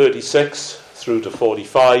 36 through to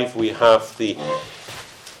 45. We have the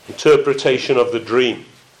interpretation of the dream.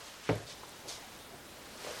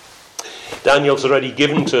 Daniel's already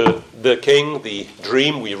given to the king the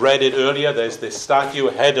dream. We read it earlier. There's this statue,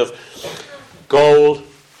 head of gold,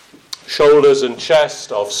 shoulders and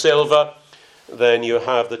chest of silver. Then you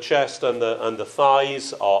have the chest and the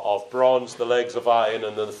thighs of bronze, the legs of iron,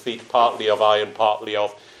 and then the feet partly of iron, partly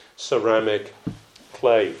of ceramic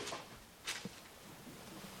clay.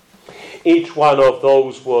 Each one of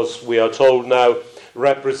those was, we are told now,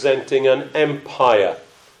 representing an empire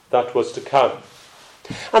that was to come.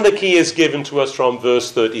 And the key is given to us from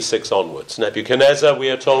verse 36 onwards. Nebuchadnezzar, we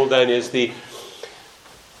are told then, is the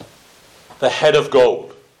head of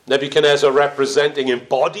gold. Nebuchadnezzar representing,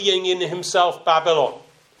 embodying in himself Babylon.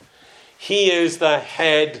 He is the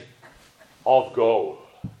head of gold.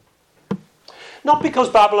 Not because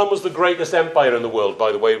Babylon was the greatest empire in the world,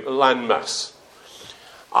 by the way, landmass.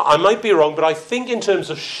 I might be wrong, but I think in terms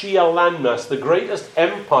of sheer landmass, the greatest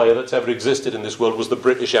empire that's ever existed in this world was the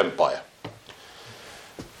British Empire.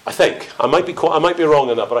 I think. I might be wrong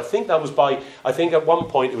on that, but I think that was I think at one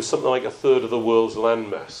point it was something like a third of the world's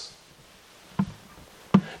landmass.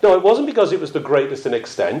 No, it wasn't because it was the greatest in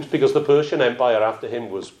extent, because the Persian Empire after him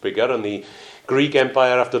was bigger, and the Greek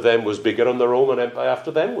Empire after them was bigger, and the Roman Empire after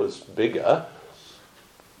them was bigger.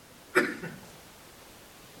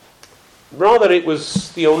 Rather, it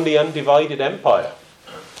was the only undivided empire.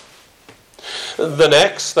 The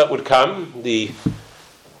next that would come, the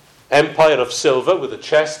empire of silver with the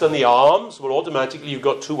chest and the arms, well, automatically you've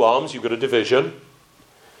got 2 arms, you've got a division.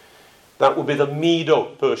 That would be the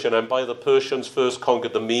Medo-Persian Empire. The Persians first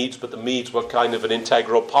conquered the Medes, but the Medes were kind of an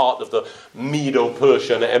integral part of the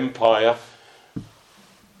Medo-Persian Empire.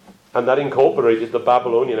 And that incorporated the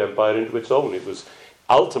Babylonian Empire into its own. It was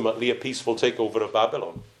ultimately a peaceful takeover of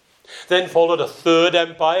Babylon. Then followed a third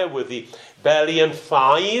empire with the belly and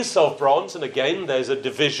thighs of bronze. And again, there's a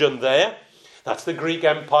division there. That's the Greek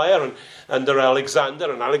Empire under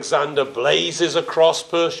Alexander. And Alexander blazes across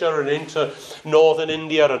Persia and into northern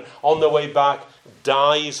India. And on the way back,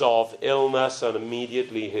 dies of illness. And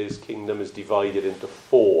immediately his kingdom is divided into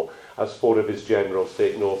four, as four of his generals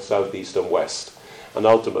take north, south, east, and west. And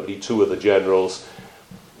ultimately, two of the generals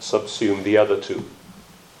subsume the other two.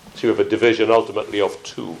 So you have a division ultimately of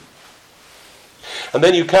two. And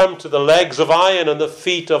then you come to the legs of iron and the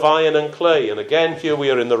feet of iron and clay. And again, here we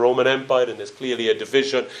are in the Roman Empire, and there's clearly a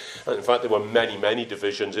division. And in fact, there were many, many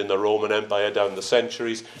divisions in the Roman Empire down the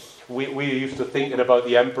centuries. We're used to thinking about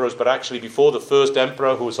the emperors, but actually before the first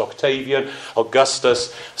emperor, who was Octavian,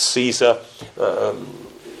 Augustus, Caesar,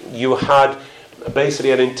 you had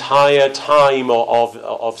basically an entire time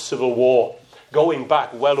of civil war, going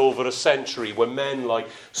back well over a century, where men like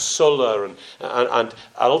Sulla and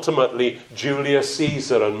ultimately Julius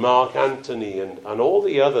Caesar and Mark Antony and all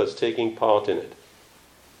the others taking part in it.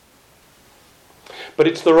 But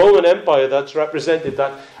it's the Roman Empire that's represented,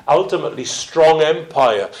 that ultimately strong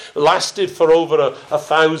empire, lasted for over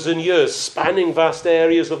 1,000 years, spanning vast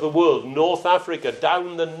areas of the world, North Africa,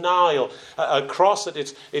 down the Nile, across at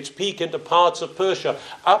its peak into parts of Persia,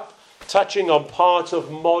 up touching on parts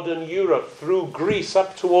of modern Europe, through Greece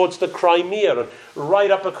up towards the Crimea, and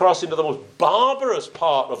right up across into the most barbarous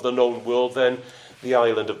part of the known world, then the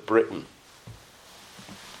island of Britain.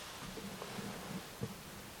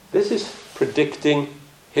 This is predicting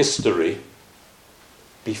history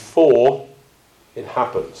before it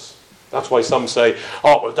happens. That's why some say,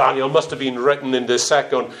 Daniel must have been written in the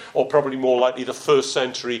second, or probably more likely the first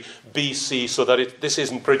century BC, so that this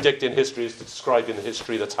isn't predicting history, it's describing the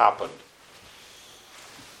history that's happened.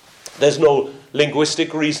 There's no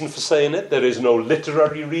linguistic reason for saying it. There is no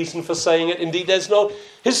literary reason for saying it. Indeed, there's no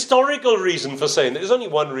historical reason for saying it. There's only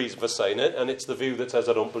one reason for saying it, and it's the view that says,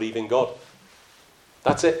 I don't believe in God.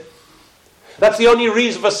 That's it. That's the only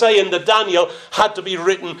reason for saying that Daniel had to be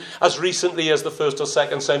written as recently as the 1st or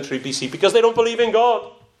 2nd century BC, because they don't believe in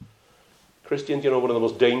God. Christians, one of the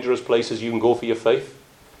most dangerous places you can go for your faith?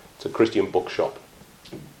 It's a Christian bookshop.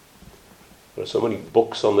 There are so many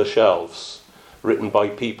books on the shelves written by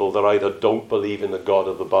people that either don't believe in the God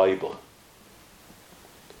of the Bible,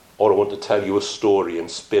 or want to tell you a story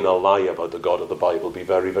and spin a lie about the God of the Bible. Be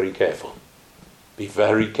very, very careful. Be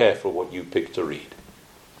very careful what you pick to read.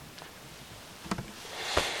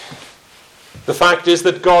 The fact is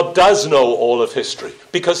that God does know all of history,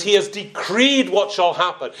 because he has decreed what shall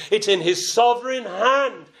happen. It's in his sovereign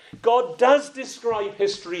hand. God does describe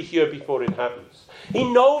history here before it happens. He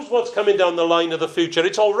knows what's coming down the line of the future.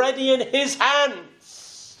 It's already in his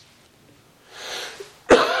hands.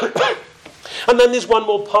 And then there's one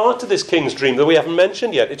more part to this king's dream that we haven't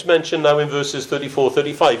mentioned yet. It's mentioned now in verses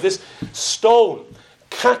 34-35. This stone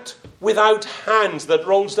cut without hands that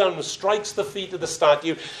rolls down and strikes the feet of the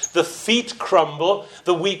statue. The feet crumble,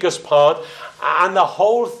 the weakest part, and the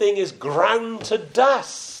whole thing is ground to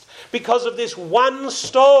dust because of this one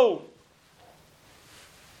stone.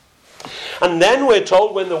 And then we're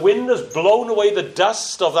told, when the wind has blown away the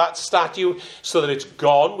dust of that statue so that it's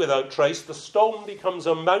gone without trace, the stone becomes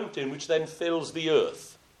a mountain which then fills the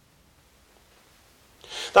earth.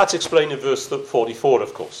 That's explained in verse 44,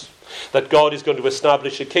 of course. That God is going to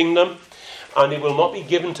establish a kingdom, and it will not be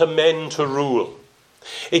given to men to rule.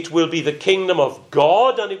 It will be the kingdom of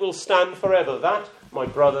God, and it will stand forever. That, my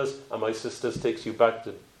brothers and my sisters, takes you back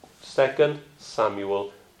to 2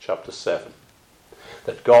 Samuel chapter 7.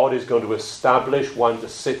 That God is going to establish one to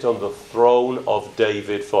sit on the throne of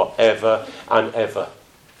David forever and ever.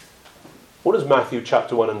 What does Matthew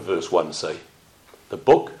chapter 1 and verse 1 say? The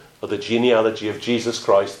book of the genealogy of Jesus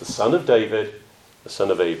Christ, the son of David, the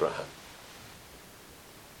son of Abraham.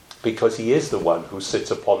 Because he is the one who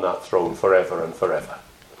sits upon that throne forever and forever.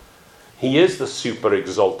 He is the super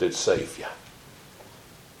exalted Saviour.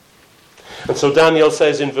 And so Daniel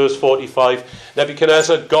says in verse 45,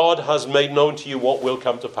 Nebuchadnezzar, God has made known to you what will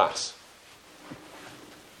come to pass.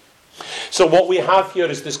 So what we have here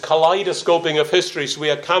is this kaleidoscoping of history. So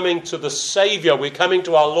we are coming to the Saviour. We're coming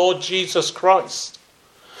to our Lord Jesus Christ.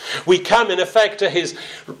 We come in effect to his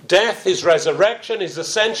death, his resurrection, his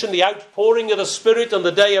ascension, the outpouring of the Spirit on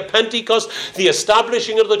the day of Pentecost, the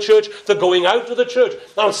establishing of the church, the going out of the church.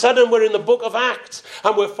 All of a sudden we're in the book of Acts,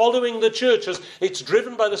 and we're following the church as it's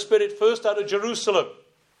driven by the Spirit first out of Jerusalem.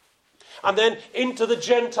 and then into the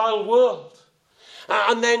Gentile world,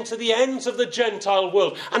 and then to the ends of the Gentile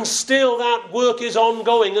world. And still that work is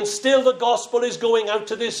ongoing, and still the gospel is going out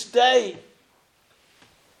to this day.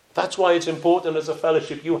 That's why it's important as a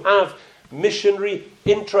fellowship you have missionary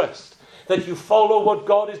interest, that you follow what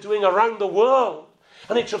God is doing around the world.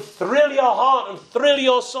 And it should thrill your heart and thrill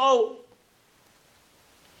your soul.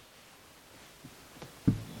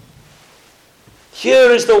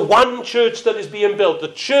 Here is the one church that is being built, the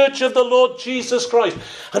church of the Lord Jesus Christ.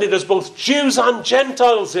 And it has both Jews and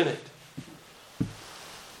Gentiles in it.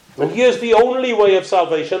 And here's the only way of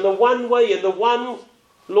salvation, the one way in the one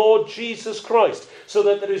Lord Jesus Christ. So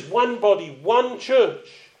that there is one body, one church,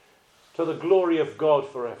 to the glory of God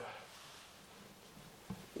forever.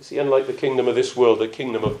 You see, unlike the kingdom of this world, the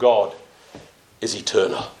kingdom of God is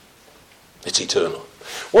eternal. It's eternal.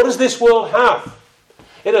 What does this world have?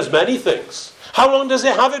 It has many things. How long does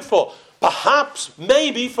it have it for? Perhaps,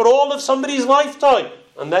 maybe, for all of somebody's lifetime.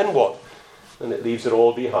 And then what? And it leaves it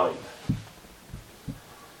all behind.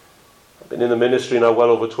 I've been in the ministry now well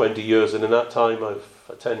over 20 years, and in that time I've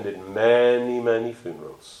attended many, many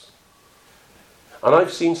funerals. And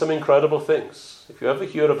I've seen some incredible things. If you ever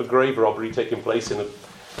hear of a grave robbery taking place in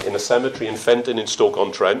a cemetery in Fenton in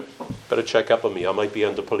Stoke-on-Trent, better check up on me. I might be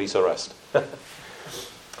under police arrest. I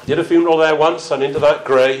did a funeral there once, and into that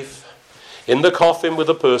grave, in the coffin with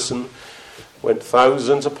the person, went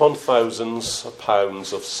thousands upon thousands of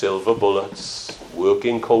pounds of silver bullets,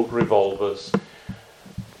 working coat revolvers,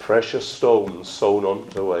 precious stones sewn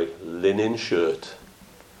onto a linen shirt.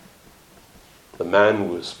 The man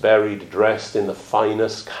was buried dressed in the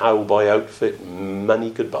finest cowboy outfit money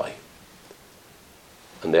could buy.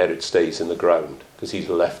 And there it stays in the ground, because he's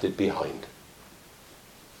left it behind.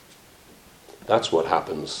 That's what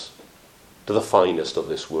happens to the finest of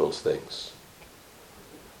this world's things.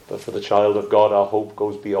 But for the child of God, our hope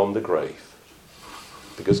goes beyond the grave.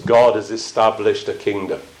 Because God has established a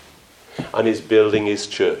kingdom and is building his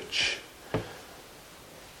church.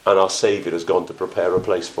 And our Saviour has gone to prepare a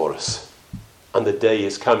place for us. And the day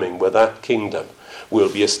is coming where that kingdom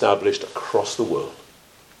will be established across the world.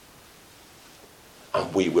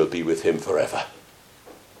 And we will be with him forever.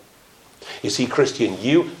 You see, Christian,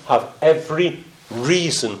 you have every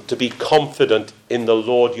reason to be confident in the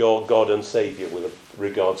Lord your God and Saviour with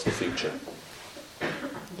regards to the future.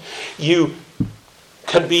 You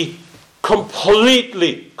can be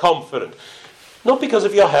completely confident. Not because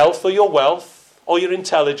of your health or your wealth or your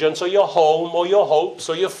intelligence or your home or your hopes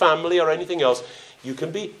or your family or anything else. You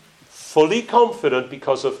can be fully confident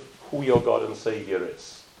because of who your God and Saviour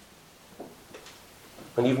is.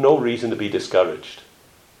 And you've no reason to be discouraged.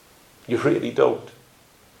 You really don't.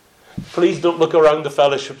 Please don't look around the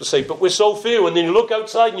fellowship to say, but we're so few. And then you look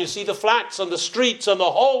outside and you see the flats and the streets and the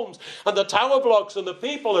homes and the tower blocks and the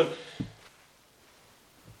people.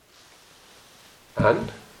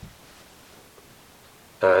 And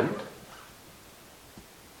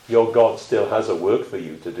your God still has a work for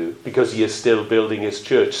you to do, because he is still building his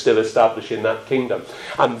church, still establishing that kingdom.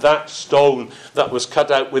 And that stone that was cut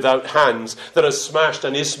out without hands, that has smashed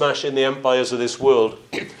and is smashing the empires of this world,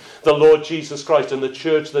 the Lord Jesus Christ and the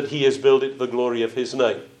church that he has built it to the glory of his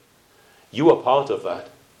name. You are part of that.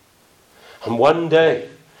 And one day,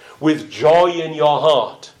 with joy in your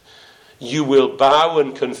heart, you will bow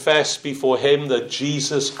and confess before him that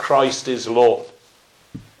Jesus Christ is Lord.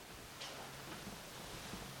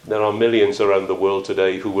 There are millions around the world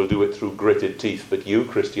today who will do it through gritted teeth, but you,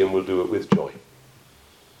 Christian, will do it with joy.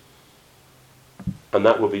 And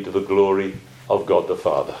that will be to the glory of God the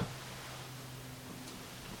Father.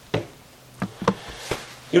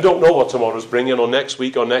 You don't know what tomorrow's bringing, or next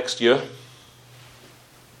week, or next year.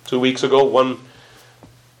 2 weeks ago,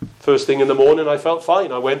 first thing in the morning, I felt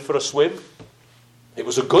fine. I went for a swim. It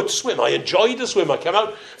was a good swim. I enjoyed the swim. I came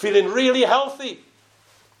out feeling really healthy.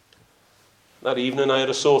 That evening, I had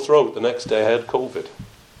a sore throat. The next day, I had COVID.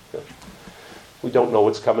 We don't know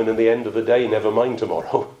what's coming in the end of the day, never mind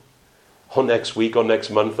tomorrow. Or next week, or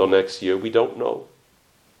next month, or next year. We don't know.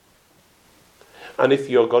 And if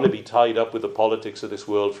you're going to be tied up with the politics of this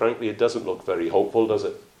world, frankly, it doesn't look very hopeful, does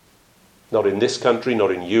it? Not in this country,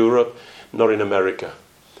 not in Europe, not in America.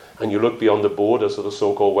 And you look beyond the borders of the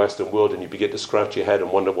so-called Western world and you begin to scratch your head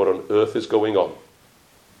and wonder what on earth is going on.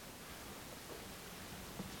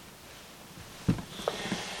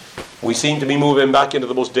 We seem to be moving back into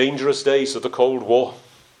the most dangerous days of the Cold War.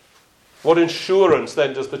 What insurance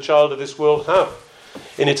then does the child of this world have?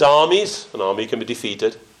 In its armies, an army can be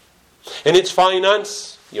defeated. In its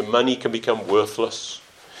finance, your money can become worthless.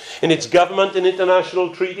 In its government and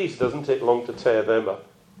international treaties, it doesn't take long to tear them up.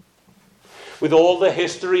 with all the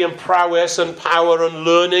history and prowess and power and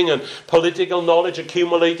learning and political knowledge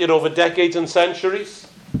accumulated over decades and centuries,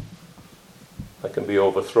 that can be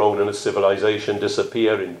overthrown and a civilization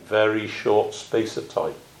disappear in very short space of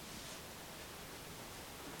time.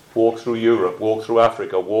 Walk through Europe, walk through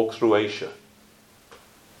Africa, walk through Asia.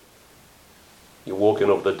 You're walking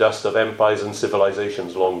over the dust of empires and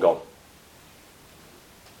civilizations long gone.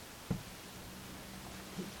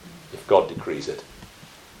 If God decrees it.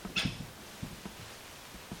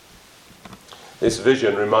 This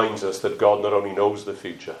vision reminds us that God not only knows the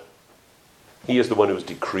future, He is the one who has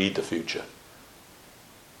decreed the future.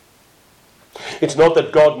 It's not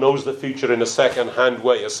that God knows the future in a second-hand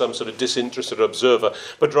way as some sort of disinterested observer,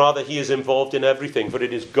 but rather He is involved in everything. For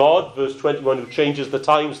it is God, verse 21, who changes the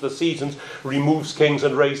times, the seasons, removes kings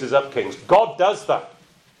and raises up kings. God does that.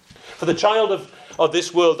 For the child of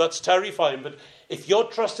this world, that's terrifying. But if you're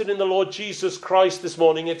trusted in the Lord Jesus Christ this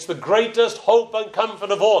morning, it's the greatest hope and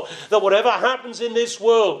comfort of all, that whatever happens in this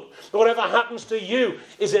world, whatever happens to you,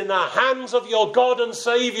 is in the hands of your God and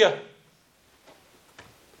Saviour.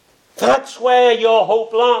 That's where your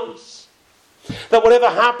hope lies. That whatever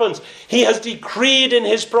happens, He has decreed in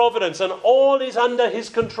His providence, and all is under His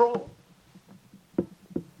control.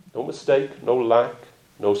 No mistake, no lack,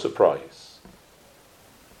 no surprise.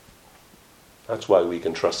 That's why we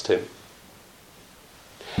can trust Him.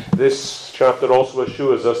 This chapter also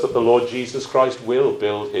assures us that the Lord Jesus Christ will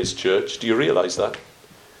build His church. Do you realize that?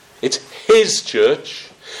 It's His church.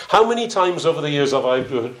 How many times over the years have I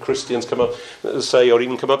heard Christians come up say, or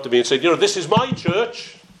even come up to me and say, this is my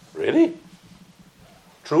church. Really?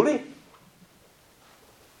 Truly?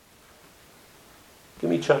 Give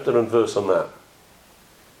me chapter and verse on that.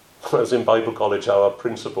 When I was in Bible college, our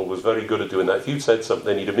principal was very good at doing that. If you said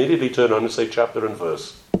something, he'd immediately turn around and say chapter and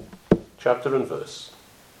verse. Chapter and verse.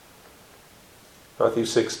 Matthew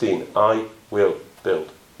 16, I will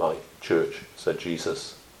build my church, said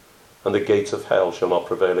Jesus, and the gates of hell shall not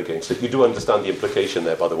prevail against it. You do understand the implication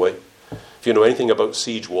there, by the way. If you know anything about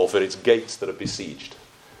siege warfare, it's gates that are besieged.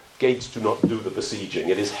 Gates do not do the besieging.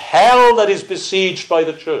 It is hell that is besieged by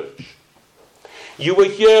the church. You were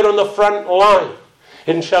here on the front line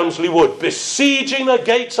in Chelmsley Wood, besieging the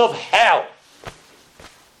gates of hell.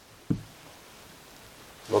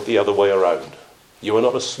 Not the other way around. You are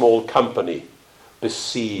not a small company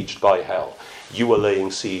besieged by hell. You are laying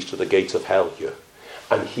siege to the gates of hell here.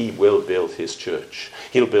 And He will build His church.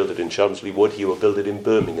 He'll build it in Chelmsley Wood. He will build it in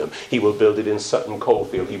Birmingham. He will build it in Sutton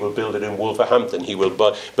Coldfield. He will build it in Wolverhampton. He will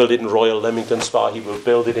build it in Royal Leamington Spa. He will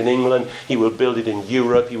build it in England. He will build it in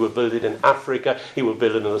Europe. He will build it in Africa. He will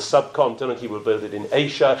build it in the subcontinent. He will build it in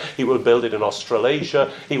Asia. He will build it in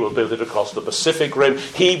Australasia. He will build it across the Pacific Rim.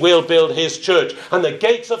 He will build His church. And the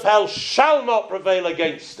gates of hell shall not prevail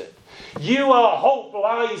against it. Your hope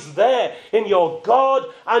lies there in your God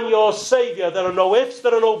and your Saviour. There are no ifs,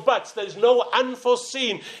 there are no buts. There's no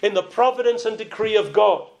unforeseen in the providence and decree of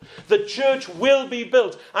God. The church will be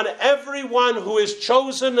built, and everyone who is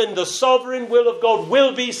chosen in the sovereign will of God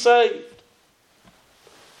will be saved.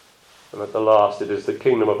 And at the last, it is the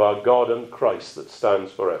kingdom of our God and Christ that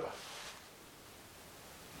stands forever.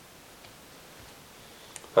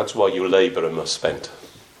 That's why you labour and must spend.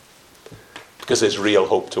 Because there's real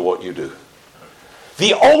hope to what you do.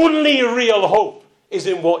 The only real hope is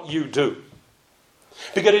in what you do.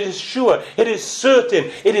 Because it is sure, it is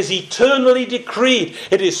certain, it is eternally decreed,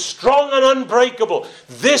 it is strong and unbreakable.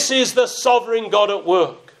 This is the sovereign God at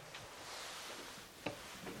work.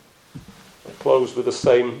 I close with the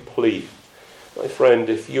same plea. My friend,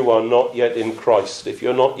 if you are not yet in Christ, if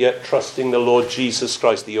you're not yet trusting the Lord Jesus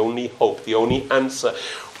Christ, the only hope, the only answer,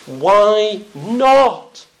 why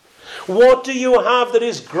not? What do you have that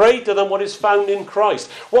is greater than what is found in Christ?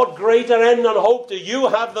 What greater end and hope do you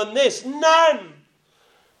have than this? None!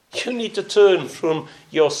 You need to turn from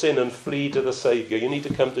your sin and flee to the Saviour. You need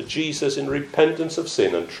to come to Jesus in repentance of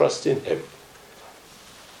sin and trust in Him.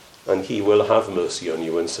 And He will have mercy on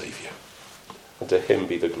you and save you. And to Him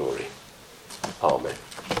be the glory. Amen.